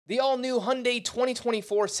The all-new Hyundai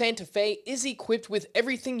 2024 Santa Fe is equipped with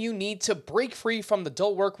everything you need to break free from the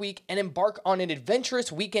dull work week and embark on an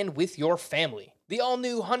adventurous weekend with your family. The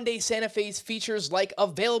all-new Hyundai Santa Fe's features like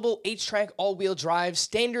available H-Track all-wheel drive,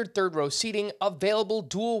 standard third-row seating, available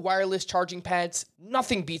dual wireless charging pads.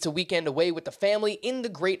 Nothing beats a weekend away with the family in the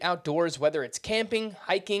great outdoors, whether it's camping,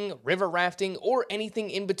 hiking, river rafting, or anything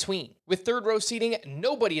in between. With third-row seating,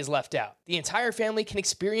 nobody is left out. The entire family can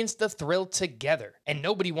experience the thrill together, and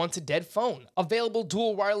nobody wants a dead phone. Available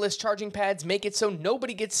dual wireless charging pads make it so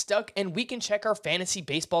nobody gets stuck, and we can check our fantasy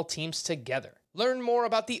baseball teams together. Learn more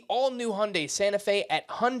about the all-new Hyundai Santa Fe at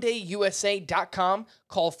HyundaiUSA.com.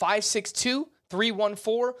 Call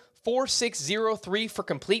 562-314-4603 for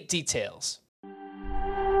complete details.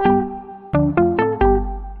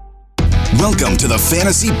 Welcome to the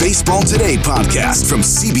Fantasy Baseball Today podcast from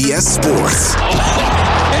CBS Sports.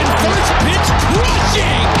 And first pitch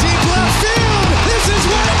crushing! Deep left field! This is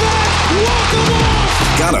way back! Walk 'em off!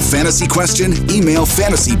 Got a fantasy question? Email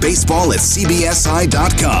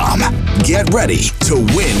fantasybaseball@cbsi.com. Get ready to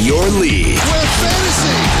win your league. Where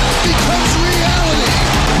fantasy becomes reality.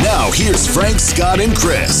 Now here's Frank, Scott, and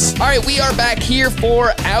Chris. All right, we are back here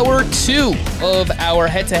for hour 2 of our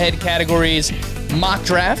head-to-head categories mock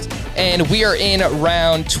draft. And we are in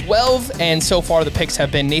round 12, and so far the picks have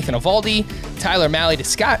been Nathan Eovaldi, Tyler Mahle to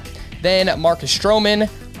Scott, then Marcus Stroman,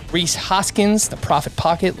 Rhys Hoskins, the Profit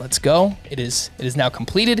Pocket. Let's go. It is now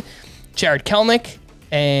completed. Jared Kelnick,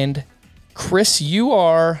 and Chris, you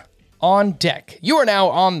are on deck. You are now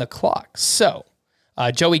on the clock. So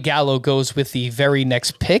Joey Gallo goes with the very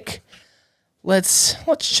next pick. Let's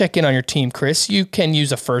check in on your team, Chris. You can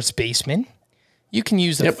use a first baseman. You can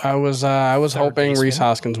use Yep, I was hoping Rhys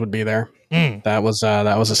Hoskins would be there. That was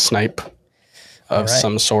a snipe of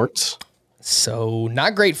some sorts. So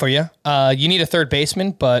not great for you. You need a third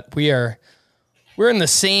baseman, but we're in the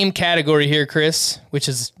same category here, Chris, which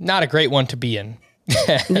is not a great one to be in.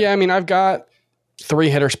 Yeah, I mean, I've got 3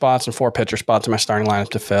 hitter spots and 4 pitcher spots in my starting lineup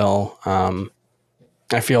to fill. I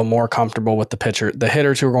feel more comfortable with the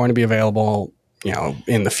hitters who are going to be available,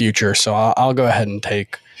 in the future. So I'll go ahead and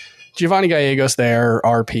take Giovanni Gallegos there,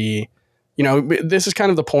 RP. This is kind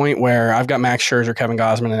of the point where I've got Max Scherzer, Kevin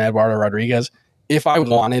Gausman, and Eduardo Rodriguez. If I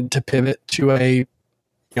wanted to pivot to a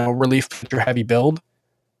relief pitcher heavy build,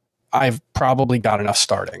 I've probably got enough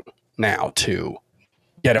starting now to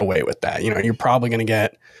get away with that. You're probably going to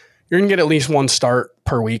get at least one start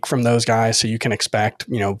per week from those guys, so you can expect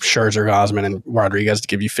Scherzer, Gausman, and Rodriguez to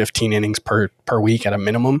give you 15 innings per week at a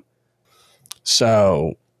minimum.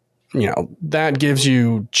 So that gives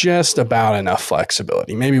you just about enough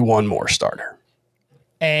flexibility, maybe one more starter.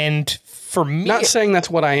 And for me, not saying that's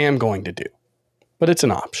what I am going to do, but it's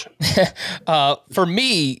an option. For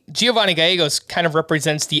me, Giovanni Gallegos kind of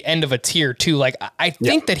represents the end of a tier too. Like I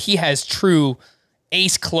think that he has true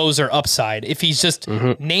ace closer upside. If he's just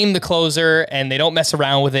named the closer and they don't mess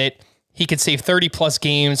around with it, he could save 30 plus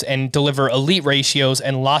games and deliver elite ratios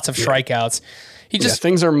and lots of strikeouts.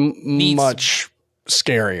 Things are much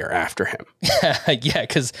scarier after him. Yeah,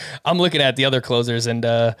 because I'm looking at the other closers, and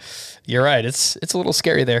you're right. It's a little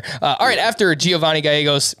scary there. All right, after Giovanni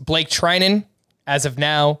Gallegos, Blake Treinen. As of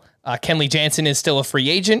now, Kenley Jansen is still a free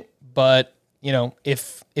agent, but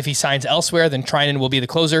if he signs elsewhere, then Treinen will be the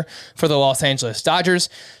closer for the Los Angeles Dodgers.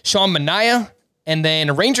 Sean Manaea, and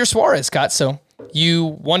then Ranger Suarez, Scott. So you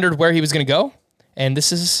wondered where he was going to go, and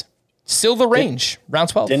this is still the range, round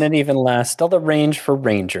 12. Didn't even last. Still the range for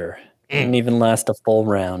Ranger. Didn't even last a full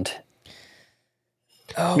round.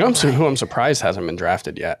 Who I'm surprised hasn't been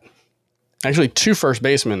drafted yet. Actually, 2 first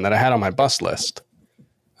basemen that I had on my bust list.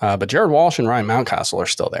 But Jared Walsh and Ryan Mountcastle are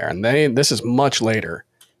still there, and this is much later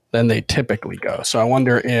than they typically go. So I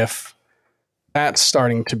wonder if that's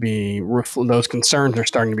starting to be those concerns are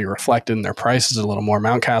starting to be reflected in their prices a little more.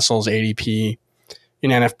 Mountcastle's ADP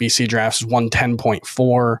in NFBC drafts is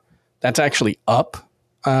 110.4. That's actually up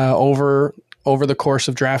over the course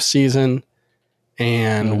of draft season,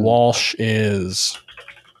 and Walsh is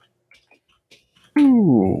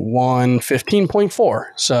 115.4.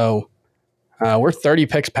 So we're 30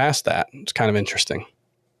 picks past that. It's kind of interesting.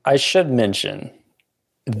 I should mention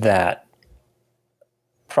that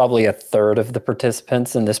probably a third of the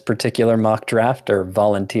participants in this particular mock draft are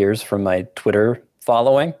volunteers from my Twitter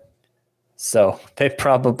following. So they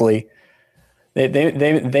probably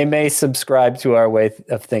they may subscribe to our way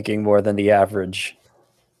of thinking more than the average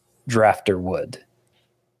drafter would.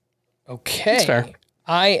 Okay. That's fair.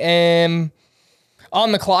 I am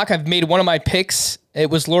on the clock. I've made one of my picks. It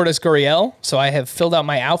was Lourdes Gurriel. So I have filled out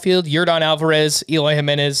my outfield, Yordan Alvarez, Eloy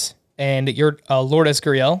Jimenez, and Lourdes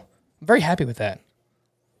Gurriel. I'm very happy with that.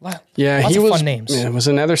 Yeah, Lots he of was. fun names. It was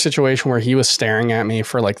another situation where he was staring at me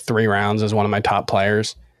for like 3 rounds as one of my top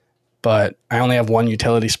players, but I only have one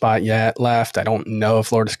utility spot yet left. I don't know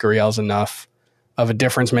if Lourdes Gurriel is enough of a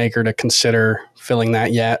difference maker to consider filling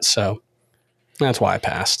that yet, so that's why I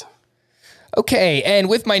passed. Okay, and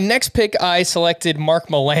with my next pick, I selected Mark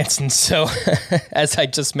Melancon. So, as I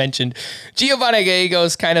just mentioned, Giovanni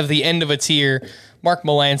Gallegos kind of the end of a tier. Mark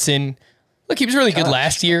Melancon, look, he was really good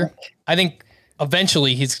last year. I think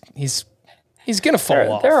eventually he's going to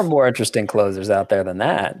fall off. There are more interesting closers out there than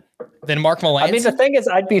that. Than Mark Melancon? I mean, the thing is,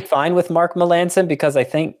 I'd be fine with Mark Melancon because I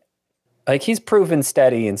think like he's proven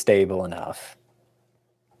steady and stable enough.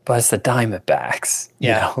 But it's the Diamondbacks.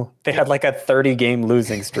 Yeah. You know? They had like a 30-game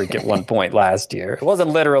losing streak at one point last year. It wasn't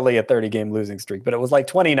literally a 30-game losing streak, but it was like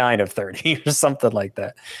 29 of 30 or something like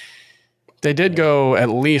that. They did go at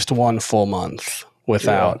least 1 full month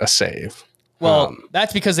without a save. Well,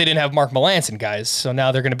 that's because they didn't have Mark Melancon, guys. So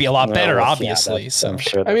now they're going to be a lot better, obviously. I'm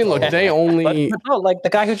sure. I mean, look, they only... But no, like the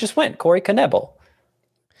guy who just went, Corey Knebel.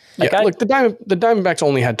 Look, the Diamondbacks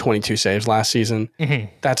only had 22 saves last season. Mm-hmm.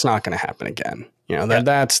 That's not going to happen again. You know,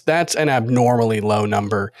 that's an abnormally low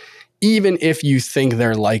number, even if you think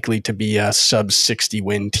they're likely to be a sub 60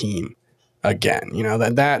 win team again. You know,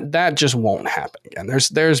 that just won't happen again.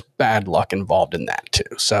 There's bad luck involved in that too.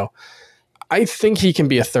 So I think he can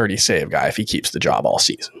be a 30 save guy if he keeps the job all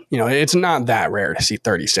season. You know, it's not that rare to see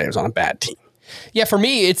 30 saves on a bad team. Yeah, for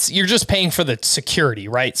me, you're just paying for the security,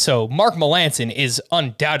 right? So Mark Melancon is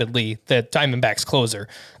undoubtedly the Diamondbacks closer.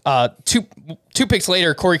 Two picks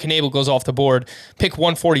later, Corey Knebel goes off the board, pick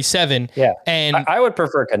 147. Yeah, and I would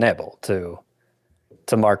prefer Knebel to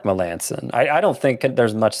Mark Melancon. I don't think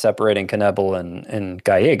there's much separating Knebel and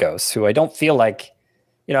Gallegos, who I don't feel like,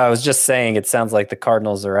 you know, I was just saying it sounds like the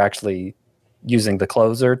Cardinals are actually using the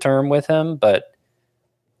closer term with him, but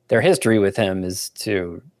their history with him is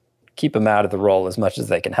to keep him out of the role as much as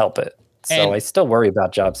they can help it. So I still worry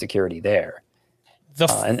about job security there.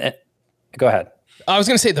 And go ahead. I was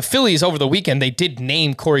going to say the Phillies over the weekend, they did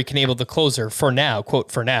name Corey Knebel the closer for now, quote,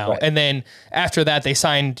 for now. Right. And then after that, they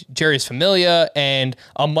signed Jeurys Familia, and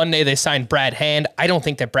on Monday they signed Brad Hand. I don't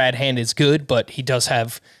think that Brad Hand is good, but he does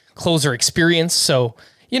have closer experience. So,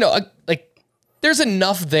 you know, like there's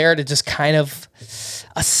enough there to just kind of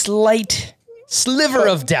a slight sliver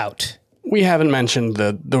of doubt. We haven't mentioned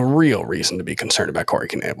the real reason to be concerned about Corey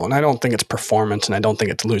Knebel, and I don't think it's performance, and I don't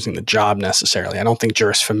think it's losing the job necessarily. I don't think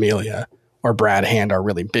Jeurys Familia or Brad Hand are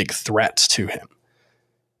really big threats to him.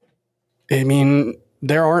 I mean,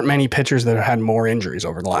 there aren't many pitchers that have had more injuries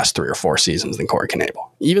over the last 3 or 4 seasons than Corey Knebel.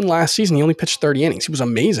 Even last season, he only pitched 30 innings. He was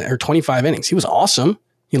amazing, or 25 innings. He was awesome.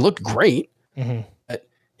 He looked great. Mm-hmm. But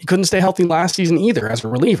he couldn't stay healthy last season either as a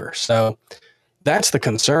reliever. So that's the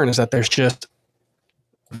concern, is that there's just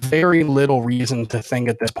very little reason to think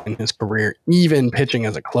at this point in his career, even pitching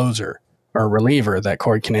as a closer or a reliever, that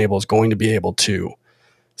Corey Knebel is going to be able to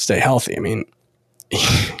stay healthy. I mean,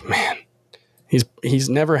 man, he's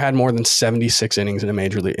never had more than 76 innings in a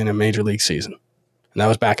major league season, and that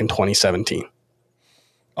was back in 2017.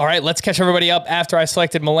 All right, let's catch everybody up after I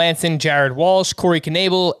selected Melancon, Jared Walsh, Corey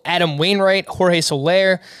Knebel, Adam Wainwright, Jorge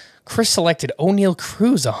Soler. Chris selected O'Neill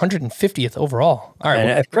Cruz, 150th overall. All right.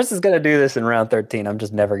 And if Chris is going to do this in round 13, I'm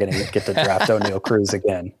just never going to get to draft O'Neill Cruz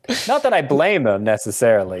again. Not that I blame him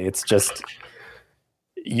necessarily. It's just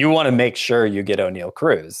you want to make sure you get O'Neill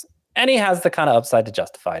Cruz. And he has the kind of upside to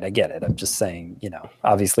justify it. I get it. I'm just saying, you know,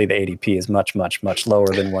 obviously the ADP is much, much, much lower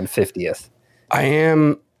than 150th.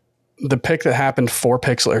 The pick that happened 3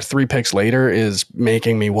 picks later is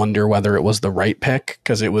making me wonder whether it was the right pick,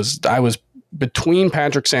 because I was between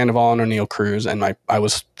Patrick Sandoval and O'Neill Cruz, and I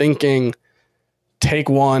was thinking, take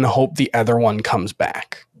one, hope the other one comes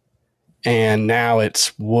back. And now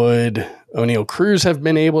it's, would O'Neill Cruz have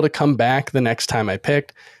been able to come back the next time I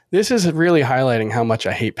picked? This is really highlighting how much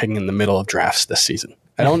I hate picking in the middle of drafts this season.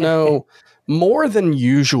 I don't know, more than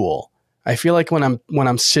usual. I feel like when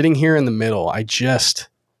I'm sitting here in the middle, I just,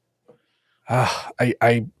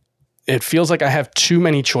 it feels like I have too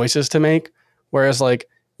many choices to make. Whereas like,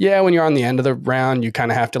 yeah, when you're on the end of the round, you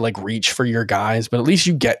kind of have to like reach for your guys, but at least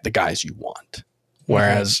you get the guys you want.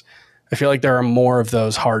 Whereas I feel like there are more of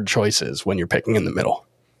those hard choices when you're picking in the middle.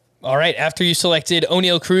 All right. After you selected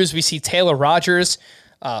O'Neill Cruz, we see Taylor Rogers.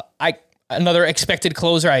 Another expected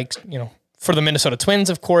closer, for the Minnesota Twins,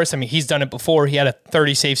 of course. I mean, he's done it before. He had a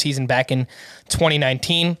 30 save season back in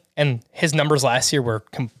 2019, and his numbers last year were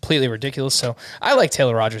completely ridiculous. So I like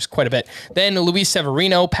Taylor Rogers quite a bit. Then Luis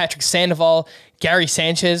Severino, Patrick Sandoval, Gary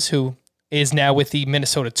Sanchez, who is now with the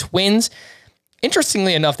Minnesota Twins.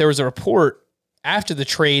 Interestingly enough, there was a report after the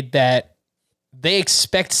trade that they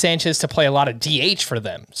expect Sanchez to play a lot of DH for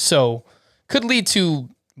them. So could lead to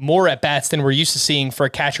more at-bats than we're used to seeing for a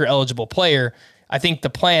catcher-eligible player. I think the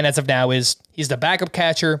plan as of now is he's the backup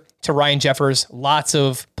catcher to Ryan Jeffers, lots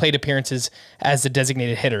of plate appearances as the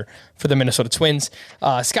designated hitter for the Minnesota Twins.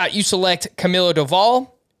 Scott, you select Camilo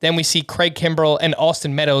Doval. Then we see Craig Kimbrell and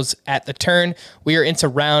Austin Meadows at the turn. We are into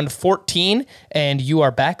round 14, and you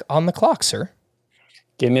are back on the clock, sir.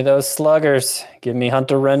 Give me those sluggers. Give me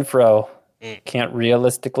Hunter Renfroe. Can't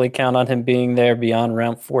realistically count on him being there beyond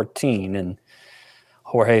round 14. And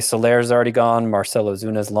Jorge Soler's already gone. Marcell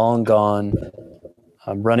Ozuna's long gone.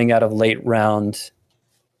 I'm running out of late round.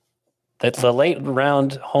 That's the late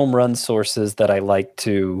round home run sources that I like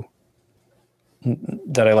to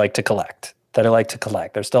collect.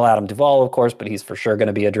 There's still Adam Duvall, of course, but he's for sure going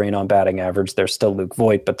to be a drain on batting average. There's still Luke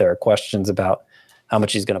Voit, but there are questions about how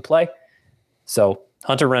much he's going to play. So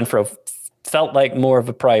Hunter Renfroe felt like more of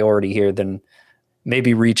a priority here than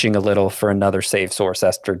maybe reaching a little for another save source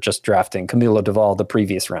after just drafting Camilo Doval the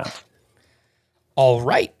previous round. All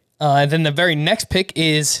right. Then the very next pick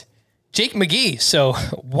is Jake McGee. So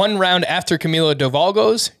one round after Camilo Doval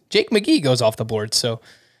goes, Jake McGee goes off the board. So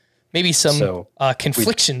maybe some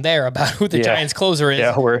confliction there about who the Giants closer is.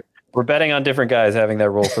 Yeah, we're betting on different guys having that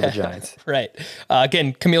role for the Giants. Right.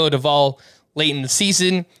 Again, Camilo Doval late in the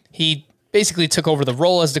season, he basically took over the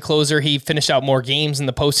role as the closer. He finished out more games in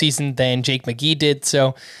the postseason than Jake McGee did.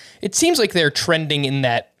 So it seems like they're trending in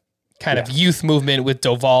that kind of youth movement with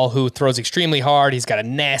Doval, who throws extremely hard. He's got a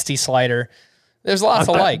nasty slider. There's lots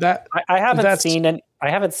to like. I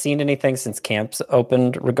haven't seen anything since camps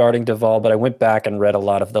opened regarding Doval, but I went back and read a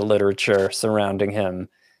lot of the literature surrounding him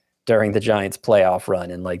during the Giants playoff run,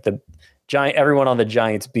 and like everyone on the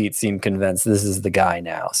Giants beat seemed convinced this is the guy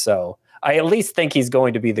now. So I at least think he's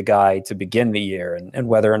going to be the guy to begin the year, and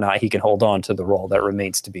whether or not he can hold on to the role, that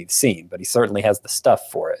remains to be seen. But he certainly has the stuff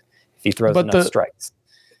for it if he throws enough strikes.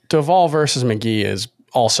 Doval versus McGee is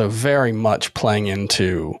also very much playing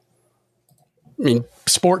into, I mean,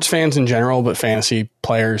 sports fans in general, but fantasy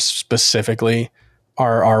players specifically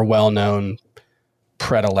are well-known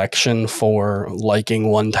predilection for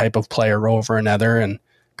liking one type of player over another. And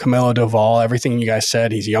Camilo Doval, everything you guys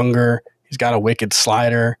said, he's younger, he's got a wicked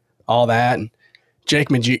slider, all that. And Jake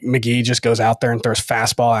McGee just goes out there and throws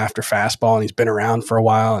fastball after fastball, and he's been around for a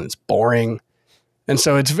while, and it's boring. And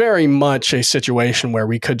so it's very much a situation where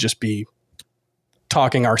we could just be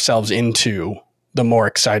talking ourselves into the more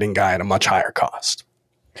exciting guy at a much higher cost.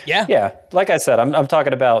 Yeah. Yeah. Like I said, I'm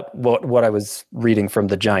talking about what I was reading from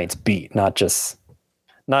the Giants beat, not just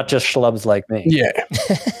schlubs like me. Yeah.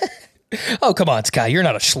 Oh, come on, Scott. You're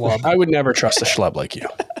not a schlub. I would never trust a schlub like you.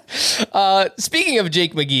 Speaking of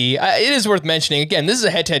Jake McGee, it is worth mentioning, again, this is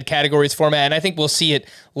a head-to-head categories format, and I think we'll see it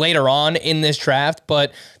later on in this draft,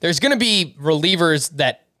 but there's going to be relievers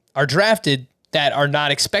that are drafted that are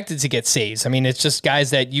not expected to get saves. I mean, it's just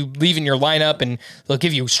guys that you leave in your lineup, and they'll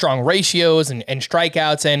give you strong ratios and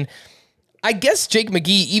strikeouts, and I guess Jake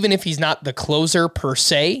McGee, even if he's not the closer per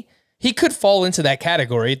se, he could fall into that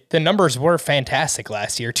category. The numbers were fantastic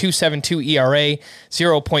last year. 2.72 ERA,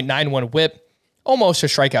 0.91 whip, almost a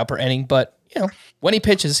strikeout per inning, but when he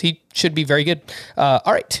pitches, he should be very good. All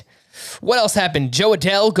right. What else happened? Joe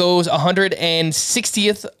Adell goes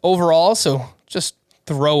 160th overall, so just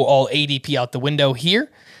throw all ADP out the window here.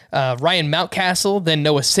 Ryan Mountcastle, then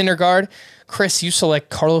Noah Syndergaard. Chris, you select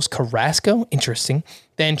Carlos Carrasco. Interesting.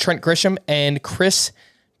 Then Trent Grisham and Chris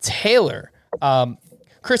Taylor.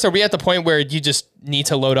 Chris, are we at the point where you just need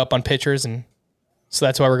to load up on pitchers, and so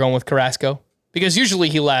that's why we're going with Carrasco? Because usually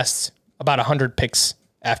he lasts about 100 picks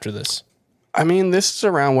after this. I mean, this is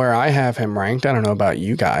around where I have him ranked. I don't know about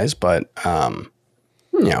you guys, but I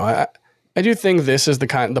do think this is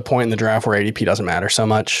the point in the draft where ADP doesn't matter so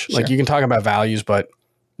much. Sure. Like, you can talk about values, but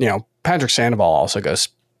Patrick Sandoval also goes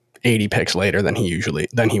 80 picks later than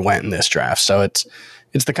he went in this draft. So it's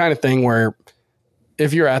the kind of thing where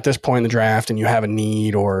if you're at this point in the draft and you have a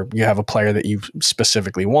need or you have a player that you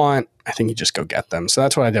specifically want, I think you just go get them. So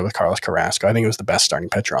that's what I did with Carlos Carrasco. I think it was the best starting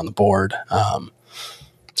pitcher on the board. It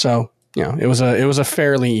was a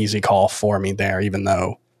fairly easy call for me there, even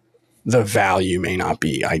though the value may not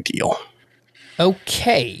be ideal.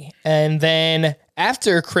 Okay. And then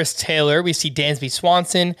after Chris Taylor, we see Dansby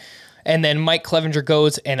Swanson, and then Mike Clevenger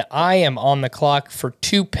goes, and I am on the clock for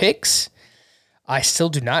 2 picks. I still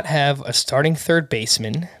do not have a starting third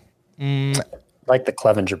baseman. Like the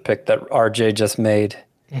Clevenger pick that RJ just made.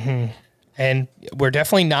 Mm-hmm. And we're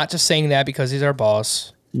definitely not just saying that because he's our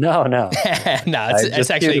boss. No. It's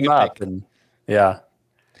actually a good pick. And, yeah.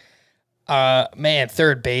 Man,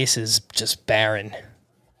 third base is just barren.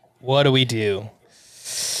 What do we do?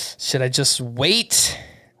 Should I just wait?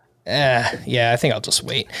 Yeah, I think I'll just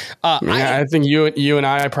wait. I think you and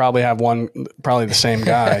I probably have probably the same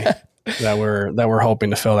guy that we're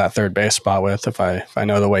hoping to fill that third base spot with. If I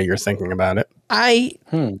know the way you're thinking about it, I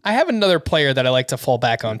have another player that I like to fall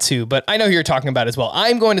back on too, but I know who you're talking about as well.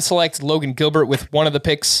 I'm going to select Logan Gilbert with one of the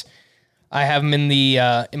picks. I have him in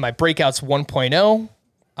the in my breakouts 1.0.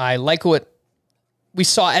 I like what we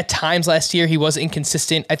saw at times last year. He was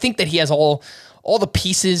inconsistent. I think that he has all the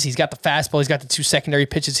pieces. He's got the fastball. He's got the 2 secondary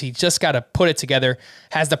pitches. He just got to put it together.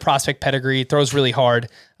 Has the prospect pedigree. Throws really hard.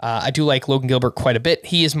 I do like Logan Gilbert quite a bit.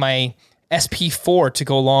 He is my SP4 to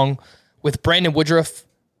go along with Brandon Woodruff,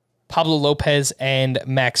 Pablo Lopez, and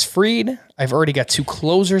Max Fried. I've already got 2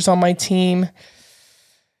 closers on my team.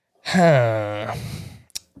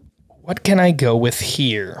 What can I go with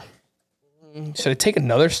here? Should I take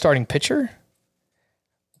another starting pitcher?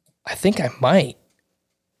 I think I might.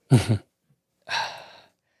 There's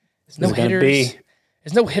no hitters.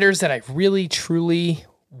 There's no hitters that I really, truly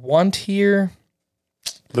want here.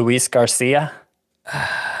 Luis Garcia.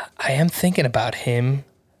 I am thinking about him.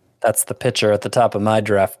 That's the pitcher at the top of my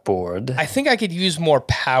draft board. I think I could use more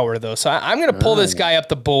power, though. So I'm going to pull this guy up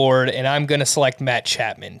the board, and I'm going to select Matt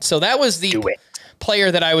Chapman. So that was the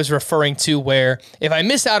player that I was referring to, where if I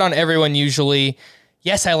miss out on everyone usually,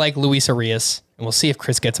 yes, I like Luis Arias, and we'll see if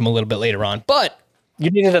Chris gets him a little bit later on. But you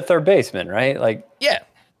needed a third baseman, right? Like, yeah.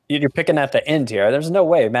 You're picking at the end here. There's no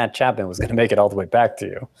way Matt Chapman was going to make it all the way back to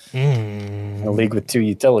you. In a league with 2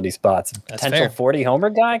 utility spots. Potential fair. 40 homer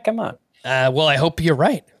guy? Come on. Well, I hope you're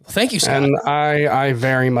right. Thank you, Scott. and I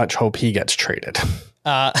very much hope he gets traded.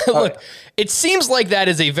 Look, it seems like that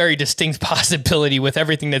is a very distinct possibility with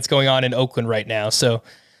everything that's going on in Oakland right now. So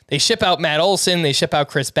they ship out Matt Olson. They ship out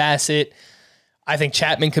Chris Bassett. I think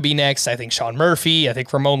Chapman could be next. I think Sean Murphy. I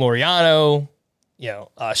think Ramon Laureano.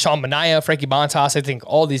 Sean Manaea, Frankie Montas. I think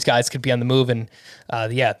all these guys could be on the move. And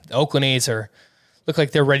the Oakland A's look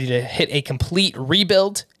like they're ready to hit a complete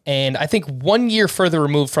rebuild. And I think 1 year further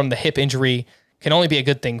removed from the hip injury can only be a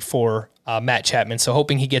good thing for Matt Chapman. So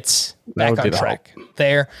hoping he gets back on track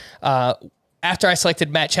there. After I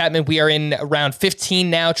selected Matt Chapman, we are in round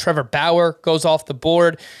 15 now. Trevor Bauer goes off the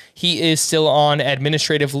board. He is still on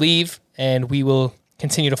administrative leave, and we will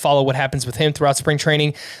continue to follow what happens with him throughout spring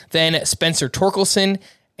training. Then Spencer Torkelson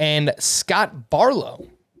and Scott Barlow,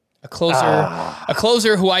 a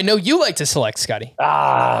closer who I know you like to select, Scotty.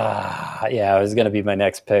 Yeah, it was going to be my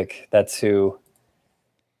next pick. That's who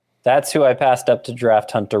I passed up to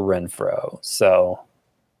draft Hunter Renfroe. So,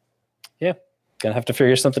 yeah, going to have to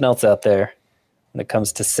figure something else out there when it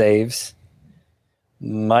comes to saves.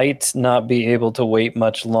 Might not be able to wait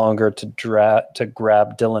much longer to grab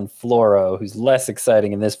Dylan Floro, who's less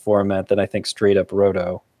exciting in this format than I think straight up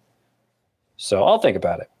Roto. So I'll think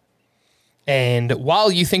about it. And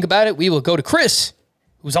while you think about it, we will go to Chris,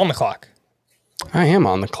 who's on the clock. I am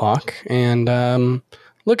on the clock, and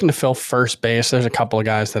looking to fill first base. There's a couple of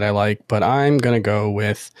guys that I like, but I'm going to go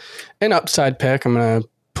with an upside pick. I'm going to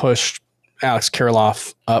push Alex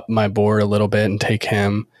Kirilloff up my board a little bit and take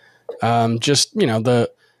him.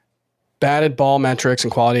 The batted ball metrics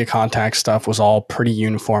and quality of contact stuff was all pretty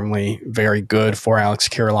uniformly very good for Alex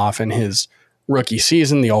Kirilloff in his rookie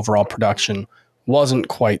season. The overall production wasn't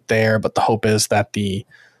quite there, but the hope is that the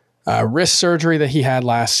wrist surgery that he had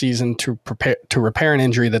last season to repair an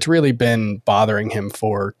injury that's really been bothering him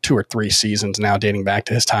for 2 or 3 seasons now, dating back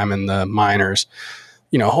to his time in the minors.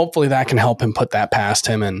 Hopefully that can help him put that past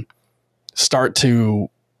him and start to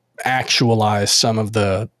actualize some of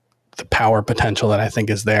the power potential that I think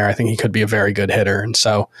is there. I think he could be a very good hitter. And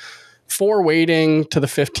so for waiting to the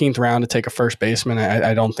 15th round to take a first baseman,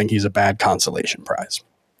 I don't think he's a bad consolation prize.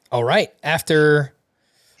 All right. After,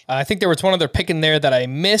 I think there was one other pick in there that I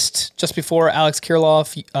missed just before Alex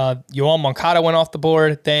Kirilloff. Yoel Moncada went off the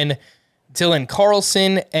board. Then Dylan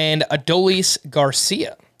Carlson and Adolis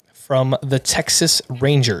Garcia from the Texas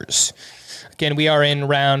Rangers. Again, we are in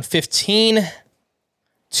round 15.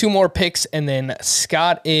 2 more picks, and then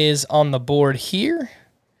Scott is on the board here.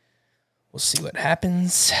 We'll see what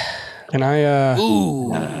happens. Can I?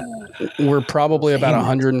 We're probably about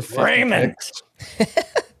 150 Raymond.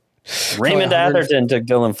 picks. Raymond Atherton took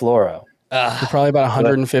Dylan Floro. We're probably about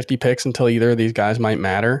 150 picks until either of these guys might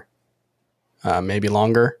matter. Maybe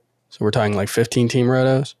longer. So we're talking like 15-team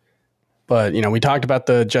rotos. But, we talked about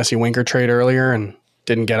the Jesse Winker trade earlier and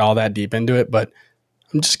didn't get all that deep into it. But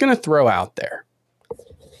I'm just going to throw out there.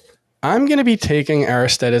 I'm going to be taking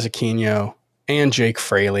Aristides Aquino and Jake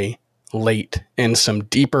Fraley late in some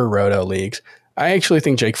deeper roto leagues. I actually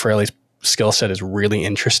think Jake Fraley's skill set is really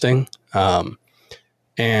interesting.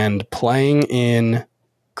 And playing in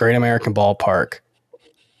Great American Ballpark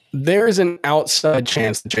there is an outside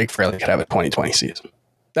chance that Jake Fraley could have a 2020 season.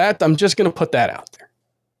 That I'm just going to put that out there.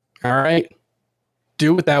 All right.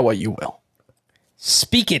 Do with that what you will.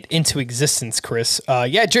 Speak it into existence, Chris.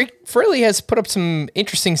 Jake Fraley has put up some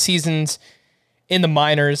interesting seasons in the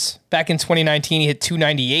minors. Back in 2019, he hit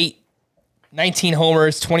 298, 19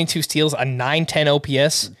 homers, 22 steals, a 910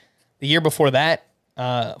 OPS. The year before that,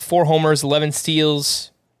 4 homers, 11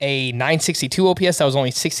 steals, a 962 OPS. That was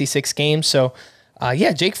only 66 games. So,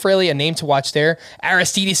 Jake Fraley, a name to watch there.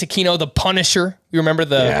 Aristides Aquino, the Punisher. You remember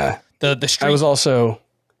the streak? I was also...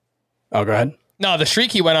 Oh, go ahead. No, the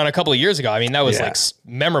streak he went on a couple of years ago. I mean, that was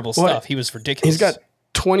memorable stuff. He was ridiculous. He's got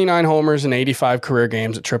 29 homers in 85 career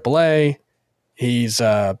games at AAA. He's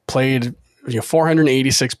played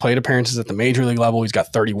 486 plate appearances at the major league level. He's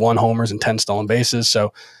got 31 homers and 10 stolen bases.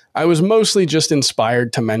 So I was mostly just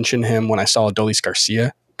inspired to mention him when I saw Adolis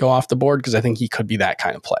Garcia go off the board because I think he could be that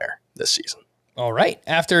kind of player this season. All right.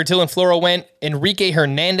 After Dylan Floro went, Enrique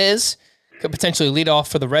Hernandez could potentially lead off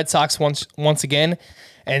for the Red Sox once again.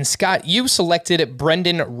 And Scott, you selected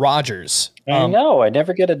Brendan Rodgers. I know. I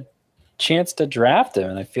never get a chance to draft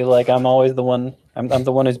him, and I feel like I'm always the one. I'm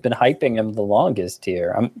the one who's been hyping him the longest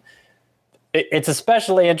here. It's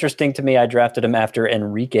especially interesting to me. I drafted him after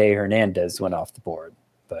Enrique Hernandez went off the board,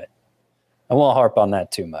 but I won't harp on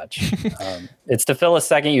that too much. It's to fill a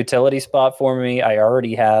second utility spot for me. I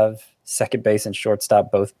already have second base and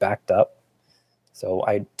shortstop both backed up. So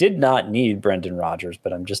I did not need Brendan Rodgers,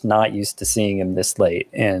 but I'm just not used to seeing him this late.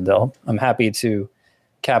 And I'm happy to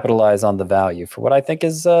capitalize on the value for what I think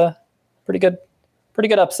is pretty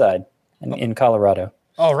good upside in Colorado.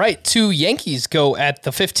 All right. 2 Yankees go at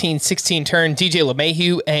the 15-16 turn. DJ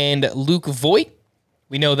LeMahieu and Luke Voit.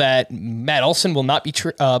 We know that Matt Olson will not be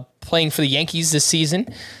playing for the Yankees this season.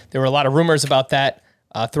 There were a lot of rumors about that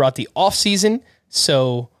throughout the offseason.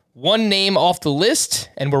 So one name off the list,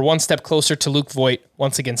 and we're one step closer to Luke Voit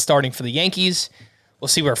once again starting for the Yankees. We'll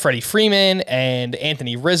see where Freddie Freeman and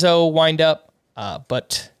Anthony Rizzo wind up,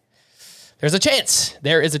 but there's a chance.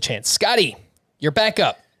 There is a chance. Scotty, you're back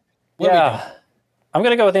up. What I'm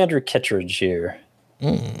going to go with Andrew Kittredge here.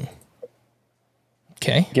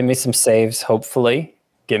 Okay. Give me some saves, hopefully.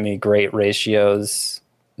 Give me great ratios,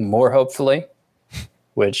 more hopefully,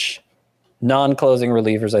 which non-closing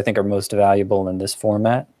relievers I think are most valuable in this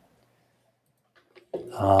format.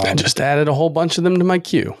 I just added a whole bunch of them to my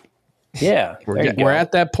queue. Yeah. We're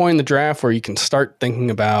at that point in the draft where you can start thinking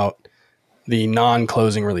about the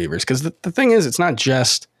non-closing relievers. Because the thing is, it's not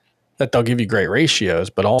just that they'll give you great ratios,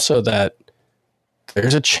 but also that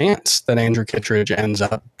there's a chance that Andrew Kittredge ends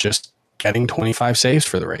up just getting 25 saves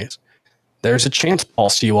for the Rays. There's a chance Paul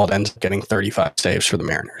Sewald ends up getting 35 saves for the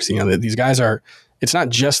Mariners. These guys are, it's not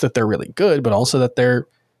just that they're really good, but also that they're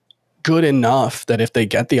good enough that if they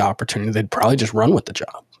get the opportunity, they'd probably just run with the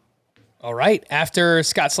job. All right. After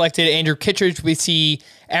Scott selected Andrew Kittredge, we see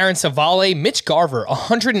Aaron Savale, Mitch Garver,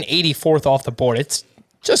 184th off the board. It's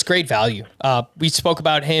just great value. We spoke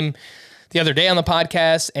about him the other day on the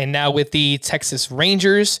podcast and now with the Texas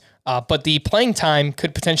Rangers, but the playing time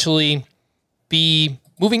could potentially be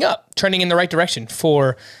moving up, trending in the right direction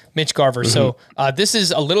for Mitch Garver. So this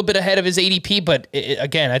is a little bit ahead of his ADP, but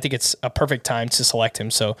again, I think it's a perfect time to select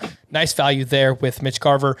him. So nice value there with Mitch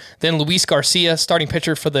Garver. Then Luis Garcia, starting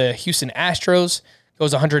pitcher for the Houston Astros,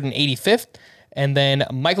 goes 185th. And then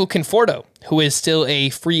Michael Conforto, who is still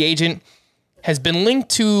a free agent, has been linked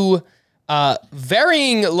to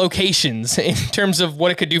varying locations in terms of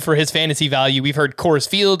what it could do for his fantasy value. We've heard Coors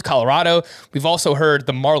Field, Colorado. We've also heard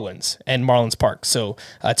the Marlins and Marlins Park. So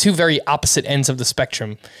 2 very opposite ends of the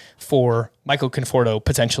spectrum for Michael Conforto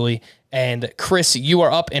potentially. And Chris, you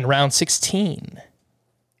are up in round 16.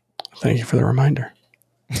 Thank you for the reminder.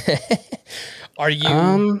 Are you?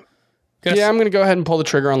 I'm going to go ahead and pull the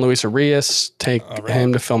trigger on Luis Arias, take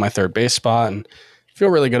him to fill my third base spot, and feel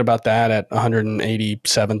really good about that at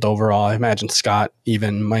 187th overall. I imagine Scott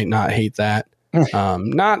even might not hate that.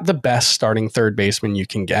 Not the best starting third baseman you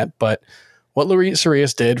can get, but what Luis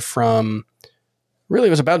Arias did from really,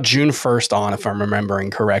 it was about June 1st on, if I'm remembering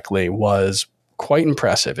correctly, was quite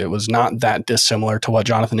impressive. It was not that dissimilar to what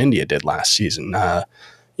Jonathan India did last season. It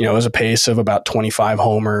was a pace of about 25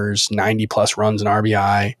 homers, 90 plus runs and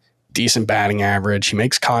RBI, decent batting average. He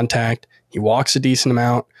makes contact. He walks a decent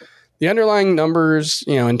amount. The underlying numbers,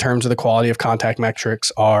 in terms of the quality of contact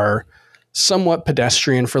metrics are somewhat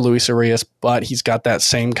pedestrian for Luis Arias, but he's got that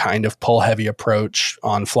same kind of pull-heavy approach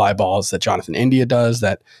on fly balls that Jonathan India does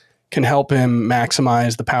that can help him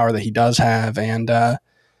maximize the power that he does have. And I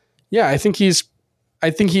think he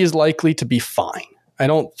is likely to be fine. I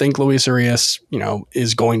don't think Luis Arias,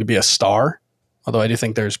 is going to be a star, although I do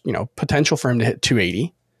think there's, potential for him to hit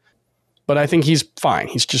 280. but I think he's fine.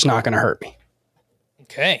 He's just not going to hurt me.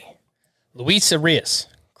 Okay. Luis Arias,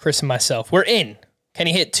 Chris and myself, we're in. Can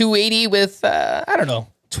he hit 280 with,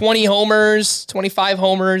 20 homers, 25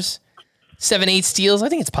 homers, 7-8 steals? I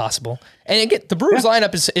think it's possible. And again, the Brewers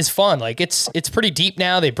lineup is fun. Like, it's pretty deep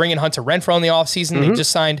now. They bring in Hunter Renfroe in the offseason. They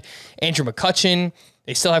just signed Andrew McCutchen.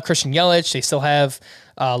 They still have Christian Yelich. They still have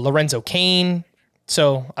Lorenzo Cain.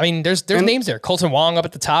 So, I mean, there's names there. Colton Wong up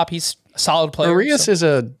at the top. He's a solid player. Arias is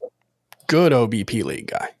a good OBP league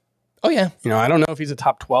guy. Oh, yeah. I don't know if he's a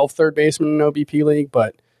top 12 third baseman in OBP league,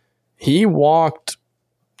 but he walked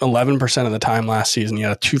 11% of the time last season. He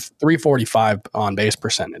had a 345 on base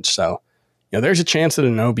percentage. So, there's a chance that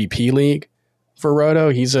in an OBP league for Roto,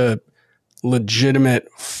 he's a legitimate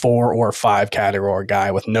 4 or 5 category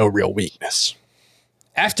guy with no real weakness.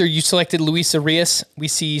 After you selected Luis Arias, we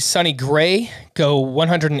see Sonny Gray go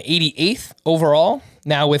 188th overall.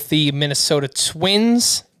 Now with the Minnesota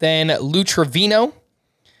Twins, then Lou Trevino.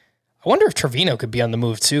 I wonder if Trevino could be on the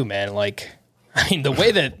move too, man. Like, I mean, the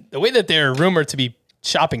way that they're rumored to be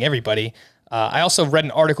shopping everybody. I also read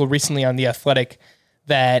an article recently on The Athletic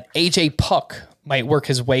that AJ Puck might work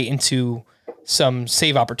his way into some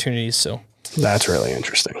save opportunities. So that's really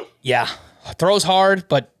interesting. Yeah. Throws hard,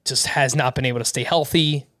 but just has not been able to stay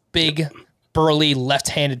healthy. Big, burly,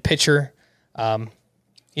 left-handed pitcher.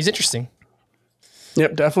 He's interesting.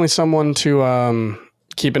 Yep, definitely someone to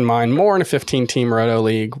keep in mind more in a 15-team Roto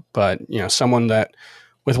league, but someone that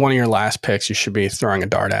with one of your last picks you should be throwing a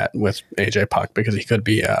dart at with AJ Puck because he could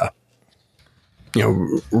be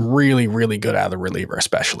really, really good out of the reliever,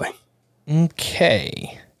 especially.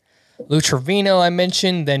 Okay. Lou Trevino, I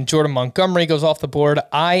mentioned. Then Jordan Montgomery goes off the board.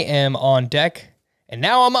 I am on deck. And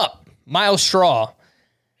now I'm up. Miles Straw.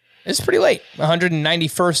 It's pretty late.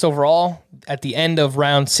 191st overall at the end of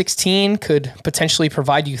round 16 could potentially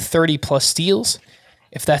provide you 30-plus steals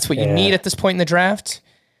if that's what you need at this point in the draft.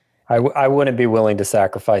 I wouldn't be willing to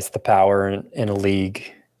sacrifice the power in a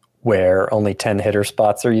league where only 10 hitter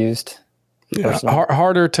spots are used. Yeah,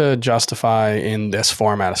 harder to justify in this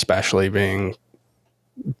format, especially being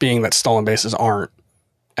that stolen bases aren't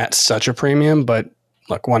at such a premium. But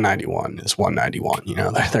look, 191 is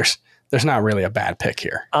 191. There's not really a bad pick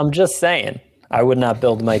here. I'm just saying, I would not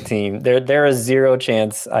build my team. There is zero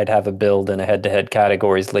chance I'd have a build in a head-to-head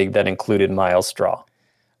categories league that included Miles Straw.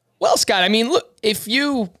 Well, Scott, I mean, look, if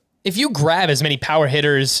you grab as many power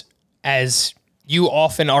hitters as you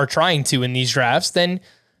often are trying to in these drafts, then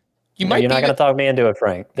you're not going to talk me into it,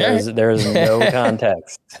 Frank. There's no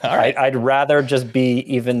context. All right. I'd rather just be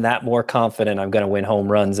even that more confident I'm going to win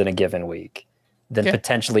home runs in a given week than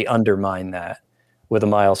potentially undermine that with a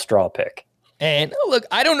Miles Straw pick. And look,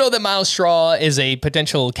 I don't know that Miles Straw is a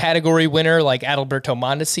potential category winner like Adalberto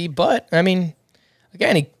Mondesi, but I mean,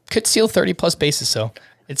 again, he could steal 30-plus bases, so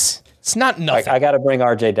it's not nothing. I got to bring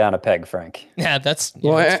RJ down a peg, Frank. Yeah, that's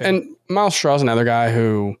and Miles Straw's another guy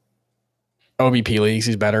who OBP leagues,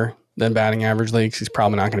 he's better than batting average leagues. He's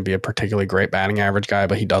probably not going to be a particularly great batting average guy,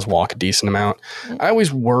 but he does walk a decent amount. I always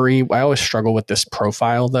struggle with this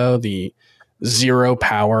profile though, the zero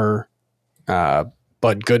power,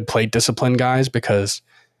 but good plate discipline guys, because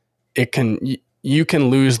you can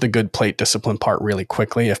lose the good plate discipline part really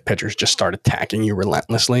quickly if pitchers just start attacking you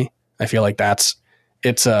relentlessly. I feel like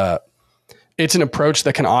it's an approach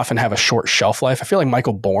that can often have a short shelf life. I feel like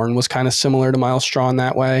Michael Bourne was kind of similar to Miles Straw in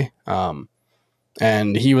that way.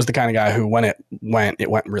 And he was the kind of guy who, when it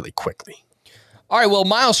went really quickly. All right, well,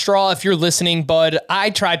 Miles Straw, if you're listening, bud, I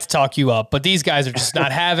tried to talk you up, but these guys are just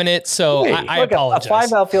not having it, so I apologize. A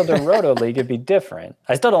 5 outfielder Roto league would be different.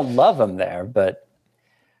 I still don't love him there, but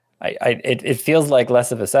it feels like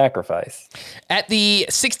less of a sacrifice. At the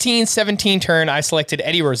 16-17 turn, I selected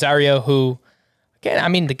Eddie Rosario, who, again, I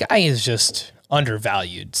mean, the guy is just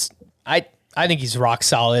undervalued. I think he's rock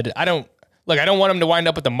solid. I don't want him to wind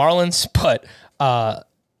up with the Marlins, but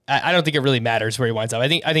I don't think it really matters where he winds up. I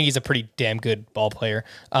think he's a pretty damn good ball player.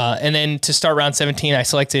 And then to start round 17, I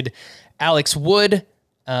selected Alex Wood.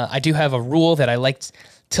 I do have a rule that I like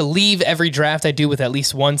to leave every draft I do with at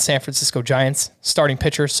least one San Francisco Giants starting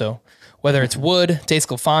pitcher. So whether it's Wood,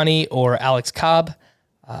 DeSclafani, or Alex Cobb,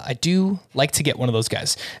 I do like to get one of those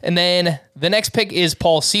guys. And then the next pick is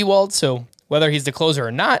Paul Sewald. So whether he's the closer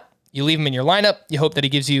or not, you leave him in your lineup. You hope that he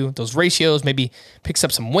gives you those ratios, maybe picks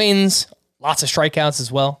up some wins, lots of strikeouts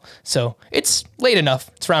as well. So it's late enough.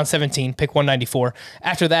 It's round 17, pick 194.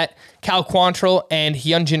 After that, Cal Quantrill and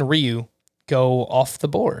Hyunjin Ryu go off the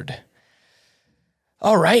board.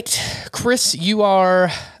 All right, Chris, you are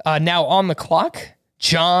now on the clock.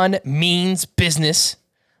 John Means Business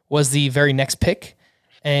was the very next pick.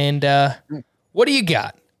 And what do you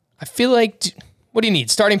got? I feel like, what do you need?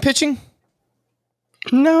 Starting pitching?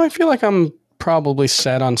 No, I feel like I'm probably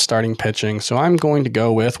set on starting pitching, so I'm going to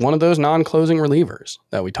go with one of those non-closing relievers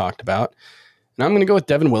that we talked about, and I'm going to go with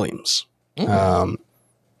Devin Williams.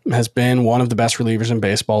 Has been one of the best relievers in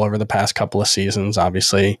baseball over the past couple of seasons.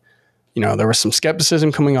 Obviously, there was some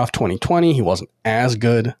skepticism coming off 2020. He wasn't as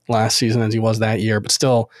good last season as he was that year, but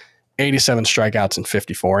still 87 strikeouts in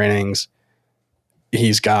 54 innings.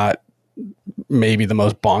 He's got maybe the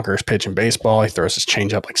most bonkers pitch in baseball. He throws his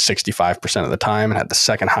changeup like 65% of the time and had the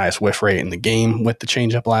second highest whiff rate in the game with the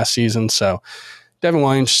changeup last season. So Devin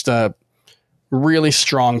Williams, just a really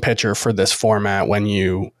strong pitcher for this format when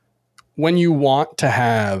you want to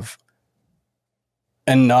have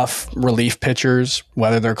enough relief pitchers,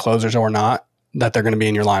 whether they're closers or not, that they're going to be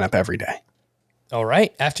in your lineup every day. All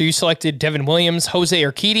right. After you selected Devin Williams, Jose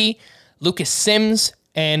Urquidy, Lucas Sims,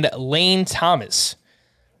 and Lane Thomas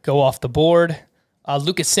go off the board.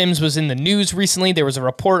 Lucas Sims was in the news recently. There was a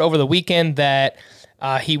report over the weekend that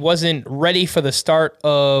he wasn't ready for the start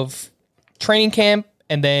of training camp,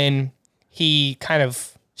 and then he kind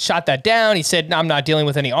of shot that down. He said, no, I'm not dealing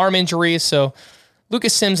with any arm injuries. So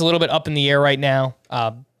Lucas Sims a little bit up in the air right now.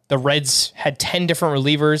 The Reds had 10 different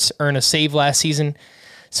relievers earn a save last season,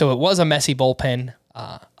 so it was a messy bullpen.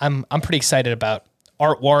 I'm pretty excited about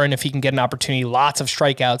Art Warren if he can get an opportunity. Lots of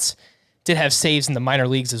strikeouts. Did have saves in the minor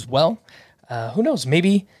leagues as well. Who knows?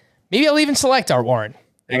 Maybe I'll even select Art Warren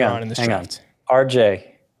later on in this draft.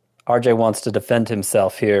 RJ wants to defend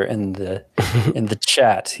himself here in the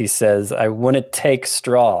chat. He says, I wouldn't take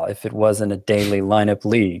Straw if it wasn't a daily lineup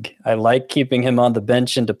league. I like keeping him on the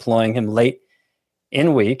bench and deploying him late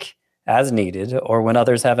in week as needed or when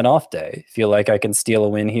others have an off day. Feel like I can steal a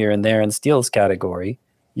win here and there in steals category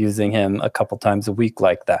using him a couple times a week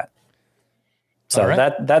like that. So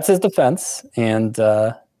right. That's his defense. And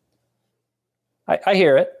I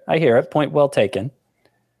hear it. Point well taken.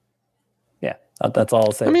 That's all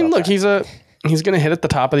I'll say. I mean, look, that. he's going to hit at the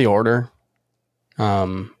top of the order,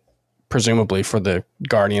 presumably for the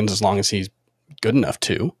Guardians, as long as he's good enough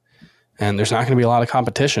to. And there's not going to be a lot of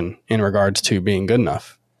competition in regards to being good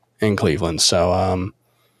enough in Cleveland. So,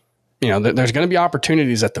 there's going to be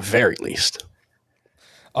opportunities at the very least.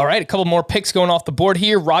 All right, a couple more picks going off the board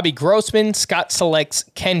here. Robbie Grossman, Scott selects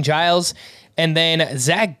Ken Giles, and then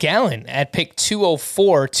Zach Gallen at pick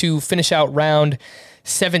 204 to finish out round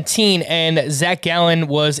 17, and Zach Gallen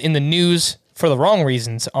was in the news for the wrong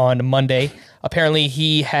reasons on Monday. Apparently,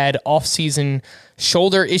 he had off-season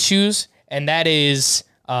shoulder issues, and that is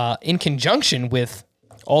in conjunction with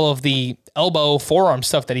all of the elbow, forearm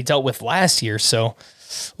stuff that he dealt with last year. So,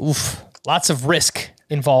 lots of risk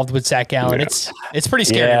involved with Zach Gallen. Yeah. It's pretty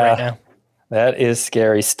scary right now. That is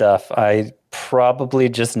scary stuff. I probably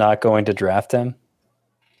just not going to draft him.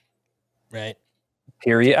 Right.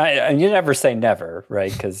 Period. You never say never,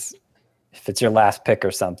 right? Because if it's your last pick or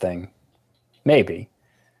something, maybe.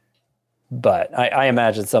 But I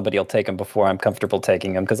imagine somebody will take him before I'm comfortable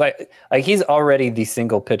taking him because he's already the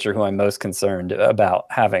single pitcher who I'm most concerned about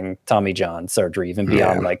having Tommy John surgery, even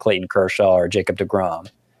beyond like Clayton Kershaw or Jacob deGrom.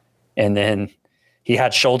 And then he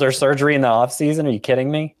had shoulder surgery in the offseason. Are you kidding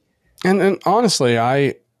me? And honestly,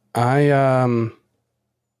 I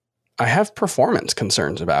have performance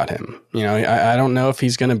concerns about him. I don't know if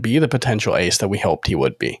he's going to be the potential ace that we hoped he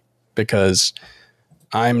would be, because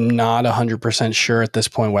I'm not 100% sure at this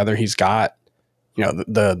point whether he's got,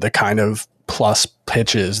 the kind of plus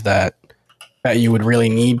pitches that you would really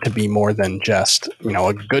need to be more than just,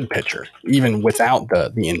 a good pitcher, even without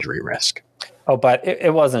the injury risk. Oh, but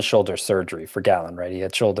it wasn't shoulder surgery for Gallen, right? He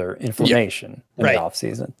had shoulder inflammation in the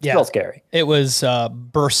offseason. Yeah. Still scary. It was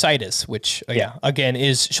bursitis, which, again,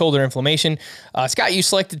 is shoulder inflammation. Scott, you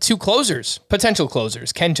selected two potential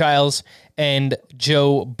closers, Ken Giles and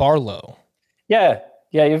Joe Barlow. Yeah,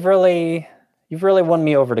 you've really won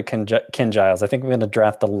me over to Ken Giles. I think I'm going to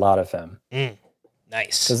draft a lot of him.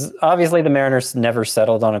 Nice. Because obviously the Mariners never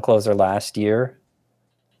settled on a closer last year,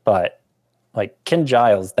 but like Ken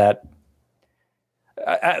Giles,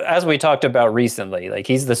 as we talked about recently, like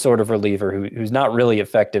he's the sort of reliever who's not really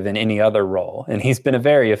effective in any other role, and he's been a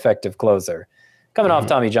very effective closer coming off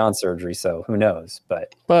Tommy John surgery. So who knows?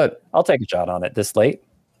 But I'll take a shot on it this late.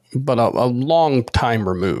 But a long time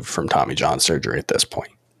removed from Tommy John surgery at this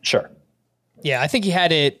point. Sure. Yeah, I think he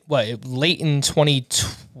had it late in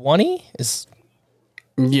 2020.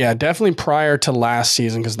 Yeah, definitely prior to last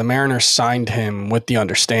season, because the Mariners signed him with the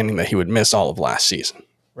understanding that he would miss all of last season.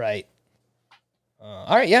 Right.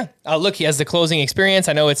 All right, yeah. Look, he has the closing experience.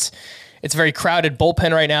 I know it's a very crowded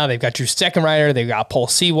bullpen right now. They've got Drew Steckenrider. They've got Paul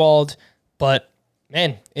Sewald. But,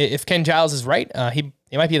 man, if Ken Giles is right, he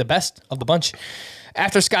might be the best of the bunch.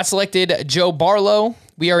 After Scott selected Joe Barlow,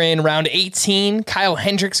 We are in round 18. Kyle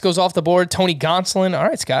Hendricks goes off the board. Tony Gonsolin. All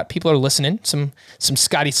right, Scott. People are listening. Some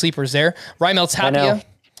Scotty sleepers there. Raimel Tapia.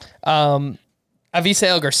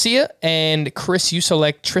 Avisail Garcia. And Chris, you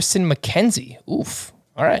select Tristan McKenzie. Oof.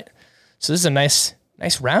 All right. So this is a nice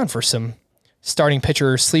round for some starting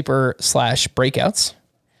pitcher sleeper / breakouts.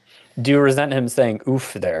 Do you resent him saying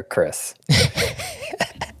oof there, Chris?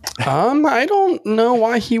 I don't know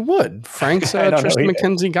why he would. Frank's a Tristan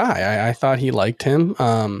McKenzie guy. I thought he liked him.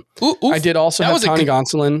 I did also have Tony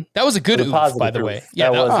Gonsolin. That was a good oof, by the way.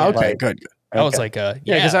 Yeah. Okay, good. That was like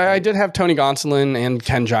because I did have Tony Gonsolin and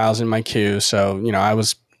Ken Giles in my queue. So, I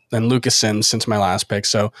was, and Lucas Sims since my last pick.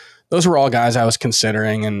 So those were all guys I was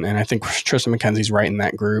considering. And I think Tristan McKenzie's right in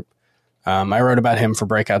that group. I wrote about him for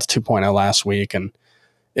Breakouts 2.0 last week, and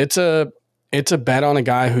it's a bet on a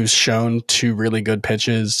guy who's shown 2 really good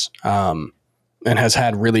pitches and has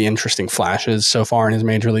had really interesting flashes so far in his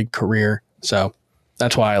major league career. So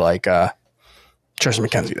that's why I like Tristan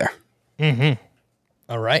McKenzie there. Mm-hmm.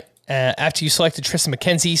 All right. After you selected Tristan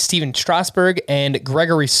McKenzie, Steven Strasburg and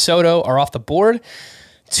Gregory Soto are off the board.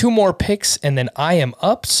 2 more picks, and then I am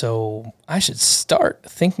up. So I should start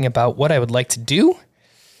thinking about what I would like to do.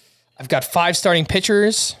 I've got 5 starting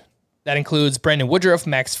pitchers. That includes Brandon Woodruff,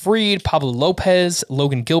 Max Fried, Pablo Lopez,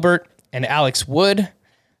 Logan Gilbert, and Alex Wood.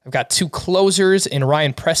 I've got 2 closers in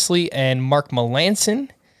Ryan Presley and Mark Melanson.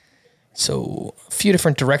 So a few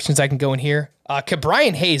different directions I can go in here.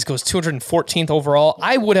 Brian Hayes goes 214th overall.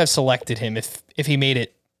 I would have selected him if he made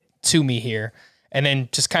it to me here, and then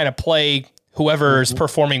just kind of play whoever's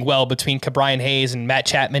performing well between Brian Hayes and Matt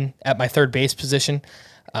Chapman at my third base position.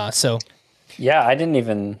 Yeah, I didn't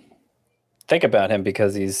even think about him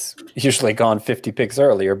because he's usually gone 50 picks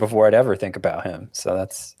earlier before I'd ever think about him. So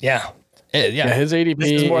that's yeah. His ADP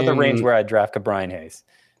this is more the range where I draft Brian Hayes.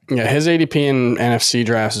 Yeah, his ADP in NFC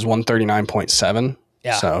drafts is 139.7.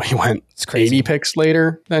 Yeah, so he went 80 picks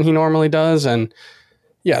later than he normally does, and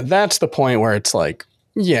yeah, that's the point where it's like,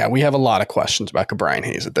 yeah, we have a lot of questions about Brian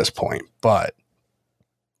Hayes at this point, but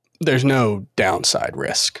there's no downside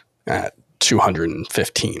risk at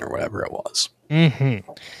 215 or whatever it was.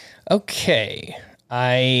 Mm-hmm. Okay.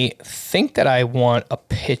 I think that I want a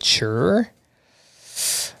pitcher.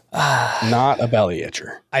 Not a belly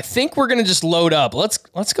itcher. I think we're gonna just load up. Let's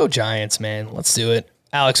go Giants, man. Let's do it.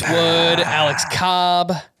 Alex Wood, Alex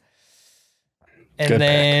Cobb. And good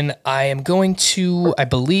then pick. I am going to, I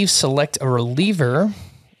believe, select a reliever.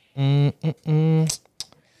 We're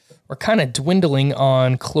kind of dwindling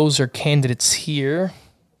on closer candidates here.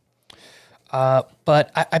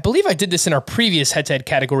 But I believe I did this in our previous head-to-head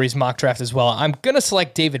categories mock draft as well. I'm going to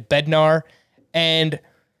select David Bednar. And,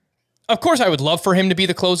 of course, I would love for him to be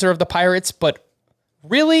the closer of the Pirates, but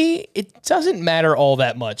really, it doesn't matter all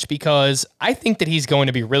that much because I think that he's going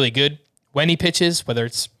to be really good when he pitches, whether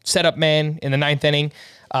it's setup man in the 9th inning.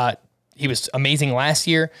 He was amazing last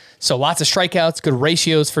year. So lots of strikeouts, good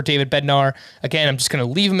ratios for David Bednar. Again, I'm just going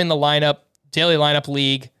to leave him in the lineup, daily lineup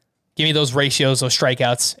league. Give me those ratios, those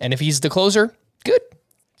strikeouts. And if he's the closer, good.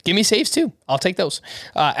 Give me saves too. I'll take those.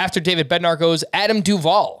 After David Bednar goes Adam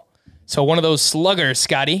Duvall. So one of those sluggers,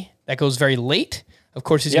 Scotty, that goes very late. Of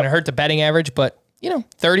course, he's going to hurt the batting average, but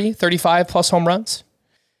 30, 35 plus home runs.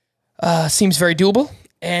 Seems very doable.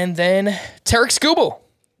 And then Tarek Skubal,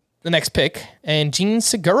 the next pick, and Gene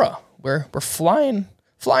Segura. We're flying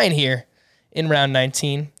here in round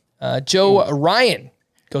 19. Joe Ryan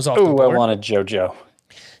goes off the board. I wanted JoJo.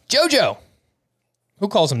 JoJo. Who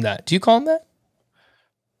calls him that? Do you call him that?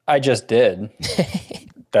 I just did.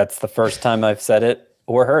 That's the first time I've said it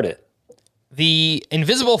or heard it. The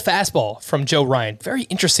invisible fastball from Joe Ryan. Very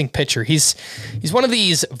interesting pitcher. He's one of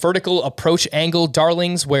these vertical approach angle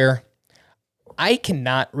darlings where I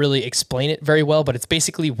cannot really explain it very well, but it's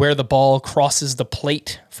basically where the ball crosses the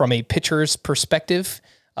plate from a pitcher's perspective.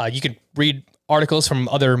 You could read articles from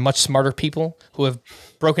other much smarter people who have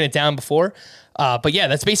broken it down before. But yeah,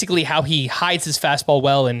 that's basically how he hides his fastball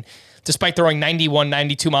well. And despite throwing 91,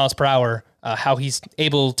 92 miles per hour, how he's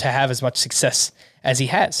able to have as much success as he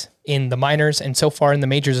has in the minors and so far in the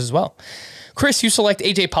majors as well. Chris, you select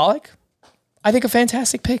AJ Pollock. I think a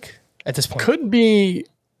fantastic pick at this point. Could be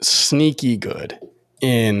sneaky good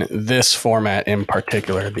in this format in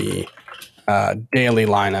particular, the daily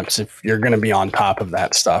lineups, if you're going to be on top of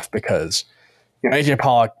that stuff, because AJ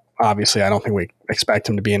Pollock, obviously, I don't think we expect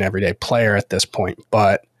him to be an everyday player at this point,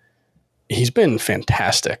 but he's been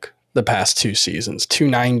fantastic the past 2 seasons.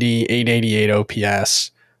 290, 888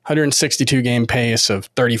 OPS, 162 game pace of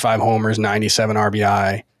 35 homers, 97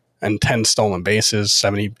 RBI, and 10 stolen bases,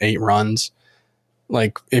 78 runs.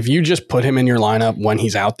 Like, if you just put him in your lineup when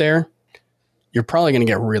he's out there, you're probably going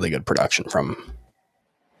to get really good production from him.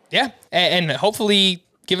 Yeah, and hopefully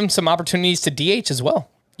give him some opportunities to DH as well.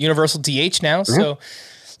 Universal DH now. Mm-hmm. So,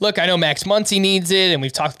 look, I know Max Muncy needs it, and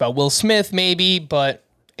we've talked about Will Smith maybe, but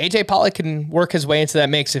AJ Pollock can work his way into that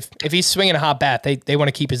mix. If he's swinging a hot bat, they want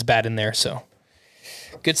to keep his bat in there. So,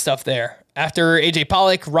 good stuff there. After AJ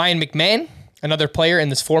Pollock, Ryan McMahon, another player in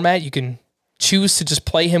this format. You can choose to just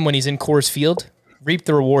play him when he's in Coors Field, reap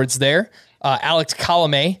the rewards there. Alex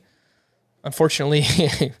Colomé, unfortunately,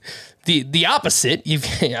 the opposite.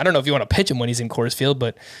 I don't know if you want to pitch him when he's in Coors Field,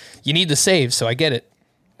 but you need the save, so I get it.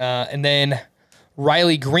 And then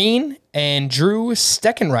Riley Green and Drew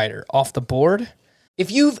Steckenrider off the board. If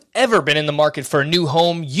you've ever been in the market for a new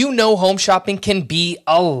home, you know home shopping can be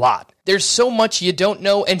a lot. There's so much you don't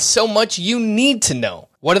know and so much you need to know.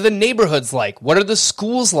 What are the neighborhoods like? What are the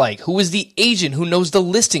schools like? Who is the agent who knows the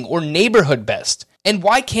listing or neighborhood best? And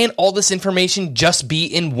why can't all this information just be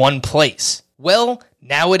in one place? Well,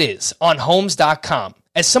 now it is on Homes.com.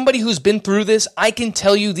 As somebody who's been through this, I can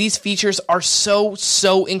tell you these features are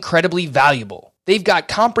so incredibly valuable. They've got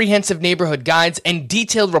comprehensive neighborhood guides and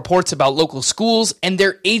detailed reports about local schools, and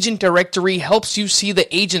their agent directory helps you see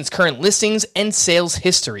the agent's current listings and sales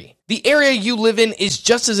history. The area you live in is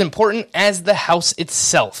just as important as the house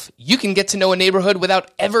itself. You can get to know a neighborhood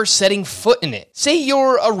without ever setting foot in it. Say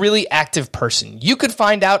you're a really active person. You could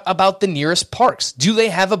find out about the nearest parks. Do they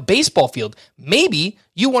have a baseball field? Maybe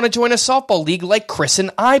you want to join a softball league like Chris and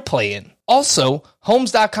I play in. Also,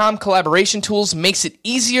 Homes.com collaboration tools makes it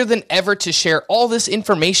easier than ever to share all this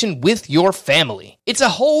information with your family. It's a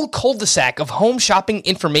whole cul-de-sac of home shopping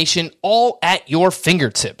information all at your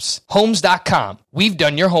fingertips. Homes.com. We've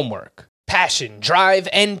done your homework. Passion, drive,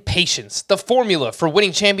 and patience. The formula for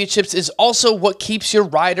winning championships is also what keeps your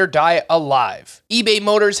ride or die alive. eBay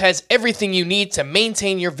Motors has everything you need to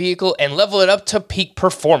maintain your vehicle and level it up to peak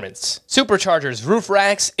performance. Superchargers, roof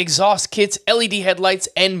racks, exhaust kits, LED headlights,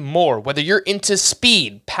 and more. Whether you're into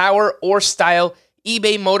speed, power, or style,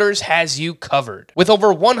 eBay Motors has you covered. With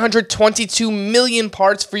over 122 million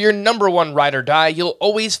parts for your number one ride or die, you'll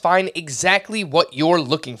always find exactly what you're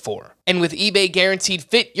looking for. And with eBay Guaranteed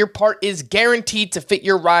Fit, your part is guaranteed to fit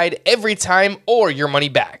your ride every time or your money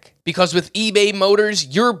back. Because with eBay Motors,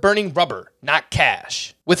 you're burning rubber, not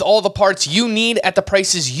cash. With all the parts you need at the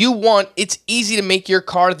prices you want, it's easy to make your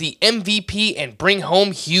car the MVP and bring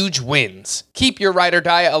home huge wins. Keep your ride or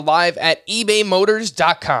die alive at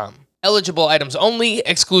ebaymotors.com. Eligible items only,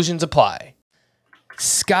 exclusions apply.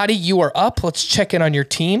 Scotty, you are up. Let's check in on your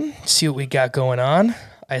team, see what we got going on.